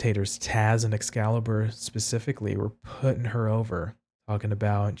commentators, Taz and Excalibur specifically, were putting her over, talking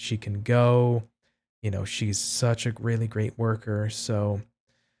about she can go, she's such a really great worker. So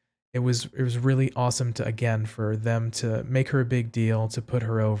it was really awesome to again for them to make her a big deal, to put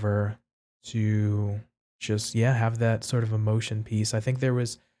her over, to just have that sort of emotion piece. I think there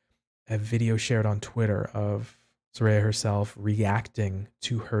was a video shared on Twitter of Soraya herself reacting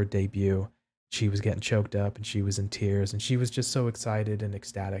to her debut. She was getting choked up and she was in tears and she was just so excited and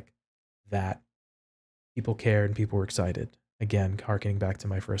ecstatic that people cared and people were excited. Again, harkening back to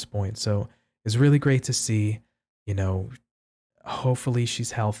my first point. So it's really great to see, you know, hopefully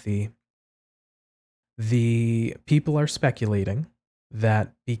she's healthy. The people are speculating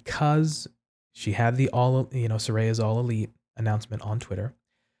that because she had the Soraya's All Elite announcement on Twitter,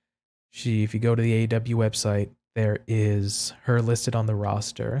 if you go to the AEW website, there is her listed on the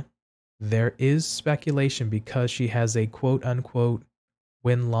roster. There is speculation because she has a quote unquote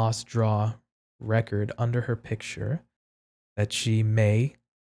win-loss draw record under her picture that she may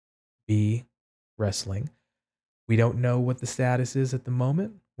be wrestling. We don't know what the status is at the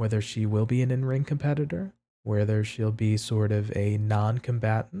moment, whether she will be an in-ring competitor, whether she'll be sort of a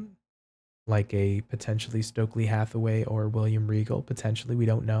non-combatant, like a potentially Stokely Hathaway or William Regal. Potentially, we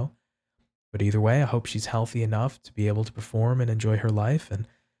don't know. But either way, I hope she's healthy enough to be able to perform and enjoy her life. And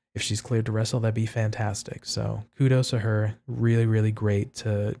if she's cleared to wrestle, that'd be fantastic. So kudos to her. Really, really great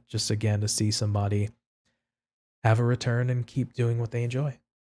to just again to see somebody have a return and keep doing what they enjoy.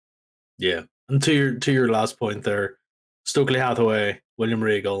 Yeah. And to your last point there, Stokely Hathaway, William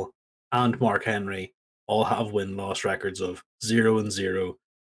Regal, and Mark Henry all have win loss records of 0-0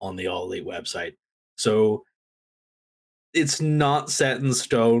 on the All Elite website. So it's not set in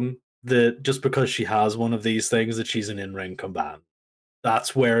stone that just because she has one of these things that she's an in ring combatant.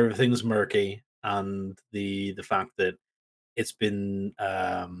 That's where everything's murky, and the fact that it's been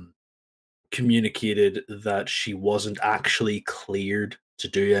communicated that she wasn't actually cleared to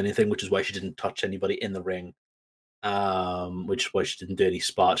do anything, which is why she didn't touch anybody in the ring. Which is why she didn't do any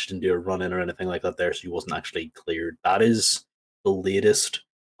spots, she didn't do a run in or anything like that there, so she wasn't actually cleared. That is the latest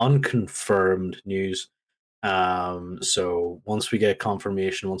unconfirmed news. So once we get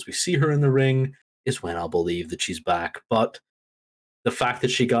confirmation, once we see her in the ring, is when I'll believe that she's back. But the fact that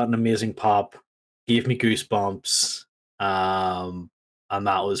she got an amazing pop gave me goosebumps. And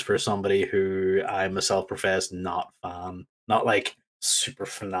that was for somebody who I myself profess not fan, not like super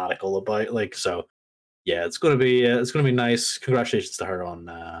fanatical about. Like so, yeah, it's gonna be nice. Congratulations to her on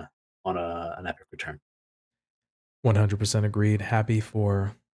an epic return. 100% agreed. Happy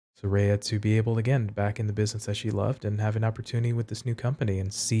for Soraya to be able again back in the business that she loved and have an opportunity with this new company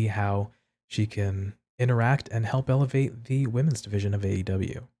and see how she can interact and help elevate the women's division of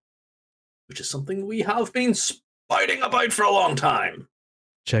AEW. Which is something we have been spiting about for a long time.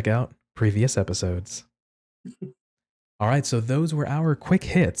 Check out previous episodes. All right, so those were our quick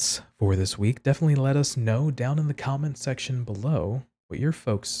hits for this week. Definitely let us know down in the comment section below what your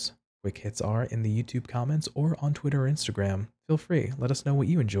folks' quick hits are in the YouTube comments or on Twitter or Instagram. Feel free, let us know what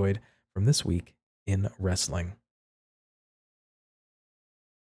you enjoyed from this week in wrestling.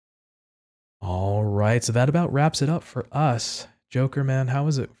 All right, so that about wraps it up for us. Joker man, how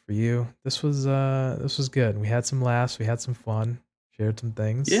was it for you? This was good. We had some laughs, we had some fun, shared some Yeah.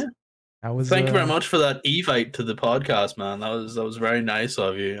 things. How was Thank you very much for that evite to the podcast, man. That was very nice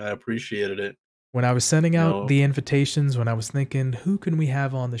of you. I appreciated it. when I was sending You out know, the invitations, when I was thinking who can we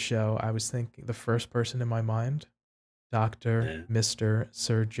have on the show, I was thinking the first person in my mind, Dr. yeah, Mr.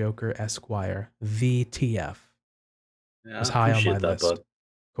 Sir Joker Esquire, the TF, yeah, was I high on my appreciate that, list. bud. Of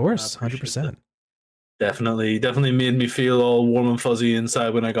I course, appreciate that. 100%. Definitely made me feel all warm and fuzzy inside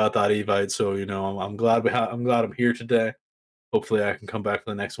when I got that evite. So you know, I'm glad I'm glad I'm here today. Hopefully, I can come back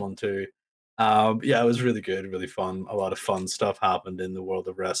for the next one too. Yeah, it was really good, really fun. A lot of fun stuff happened in the world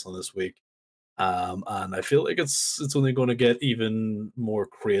of wrestling this week. And I feel like it's only going to get even more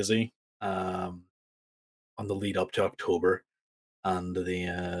crazy um, on the lead up to October and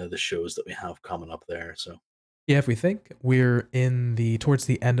the shows that we have coming up there. So Yeah, if we think we're in the towards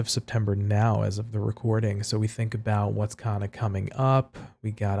the end of September now as of the recording, so we think about what's kind of coming up.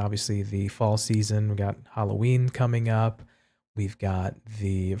 We got obviously the fall season, we got Halloween coming up. We've got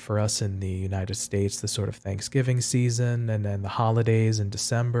the for us in the United States, the sort of Thanksgiving season and then the holidays in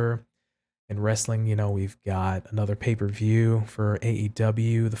December. In wrestling, we've got another pay-per-view for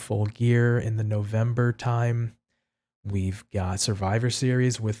AEW, the Full Gear in the November time. We've got Survivor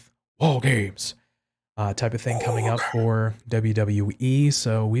Series with Wall Games type of thing coming up for WWE.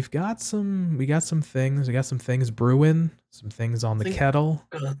 So we got some things, brewing, some things on I the think kettle,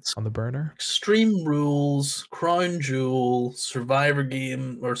 uh, on the burner. Extreme Rules, Crown Jewel, Survivor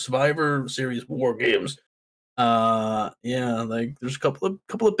Series War Games. Yeah, like there's a couple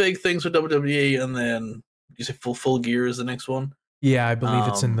of big things with WWE, and then you say Full Gear is the next one. Yeah, I believe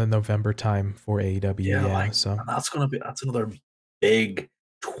it's in Um, the November time for AEW. yeah, Yeah, like so and that's another big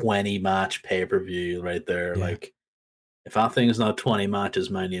 20 match pay per view right there. yeah, Like if that thing is not 20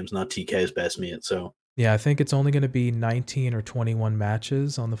 matches, my name's not TK's best mate. So yeah. I think it's only going to be 19 or 21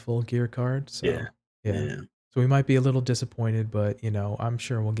 matches on the Full Gear card. yeah, So yeah, yeah, so we might be a little disappointed, but I'm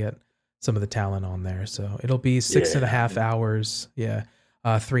sure we'll get some of the talent on there. So it'll be six and a yeah. I half mean, hours. Yeah.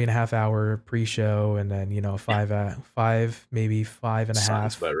 3.5 hour pre-show and then five maybe five and a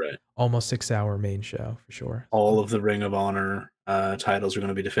sounds half about right. almost 6 hour main show for sure. All So of the Ring of Honor titles are going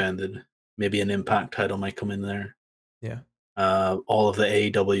to be defended. Maybe an Impact title might come in there. yeah. All of the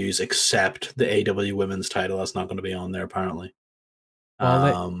AEWs except the AEW Women's title that's not going to be on there apparently. Well,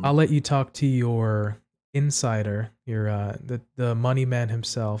 I'll Um, let you talk to your insider, your the money man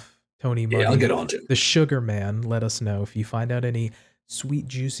himself, Tony Yeah, I'll Money, get on to it. the sugar man, let us know if you find out any sweet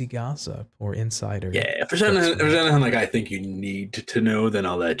juicy gossip or insider Yeah, tips if from there's him. anything like I think you need to know, then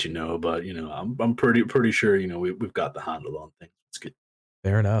I'll let you know. But I'm pretty sure we've got the handle on things. It's good.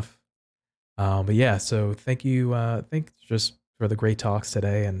 Fair enough. But yeah, so thank you, thanks just for the great talks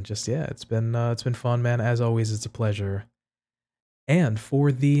today, and just yeah, it's been fun, man. As always, it's a pleasure. And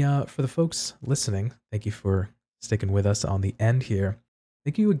for the folks listening, thank you for sticking with us on the end here.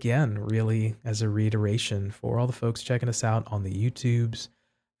 Thank you again, really, as a reiteration for all the folks checking us out on the YouTubes,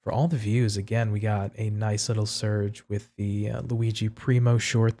 for all the views. Again, we got a nice little surge with the Luigi Primo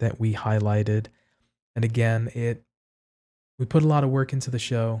short that we highlighted, and again, it we put a lot of work into the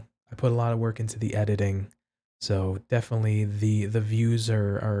show. I put a lot of work into the editing. So definitely the views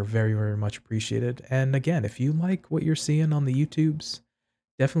are very, very much appreciated. And again, if you like what you're seeing on the YouTubes,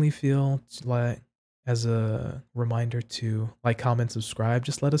 definitely feel like as a reminder to like, comment, subscribe.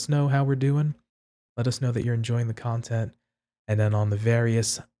 Just let us know how we're doing. Let us know that you're enjoying the content. And then on the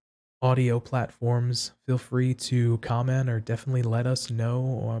various audio platforms, feel free to comment or definitely let us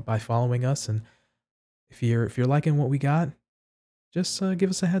know by following us. And if you're liking what we got, just give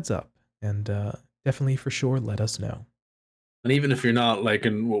us a heads up and definitely for sure let us know. And even if you're not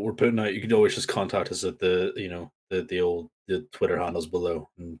liking what we're putting out, you could always just contact us at the Twitter handles below,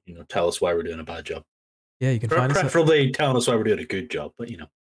 and tell us why we're doing a bad job. Yeah, Preferably telling us why we're doing a good job, but you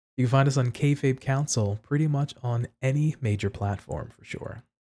can find us on Kayfabe Council pretty much on any major platform for sure.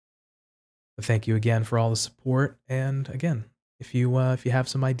 But thank you again for all the support, and again, if you have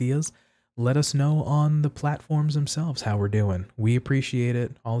some ideas, let us know on the platforms themselves how we're doing. We appreciate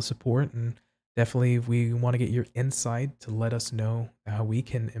it, all the support, and definitely we want to get your insight to let us know how we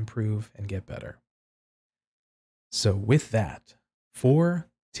can improve and get better. So with that, for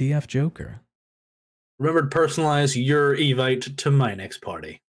TF Joker, remember to personalize your Evite to my next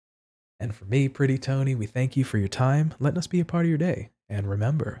party. and for me, Pretty Tony, we thank you for your time, letting us be a part of your day. And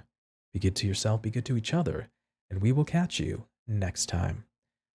remember, be good to yourself, be good to each other, and we will catch you next time.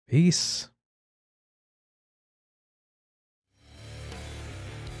 Peace.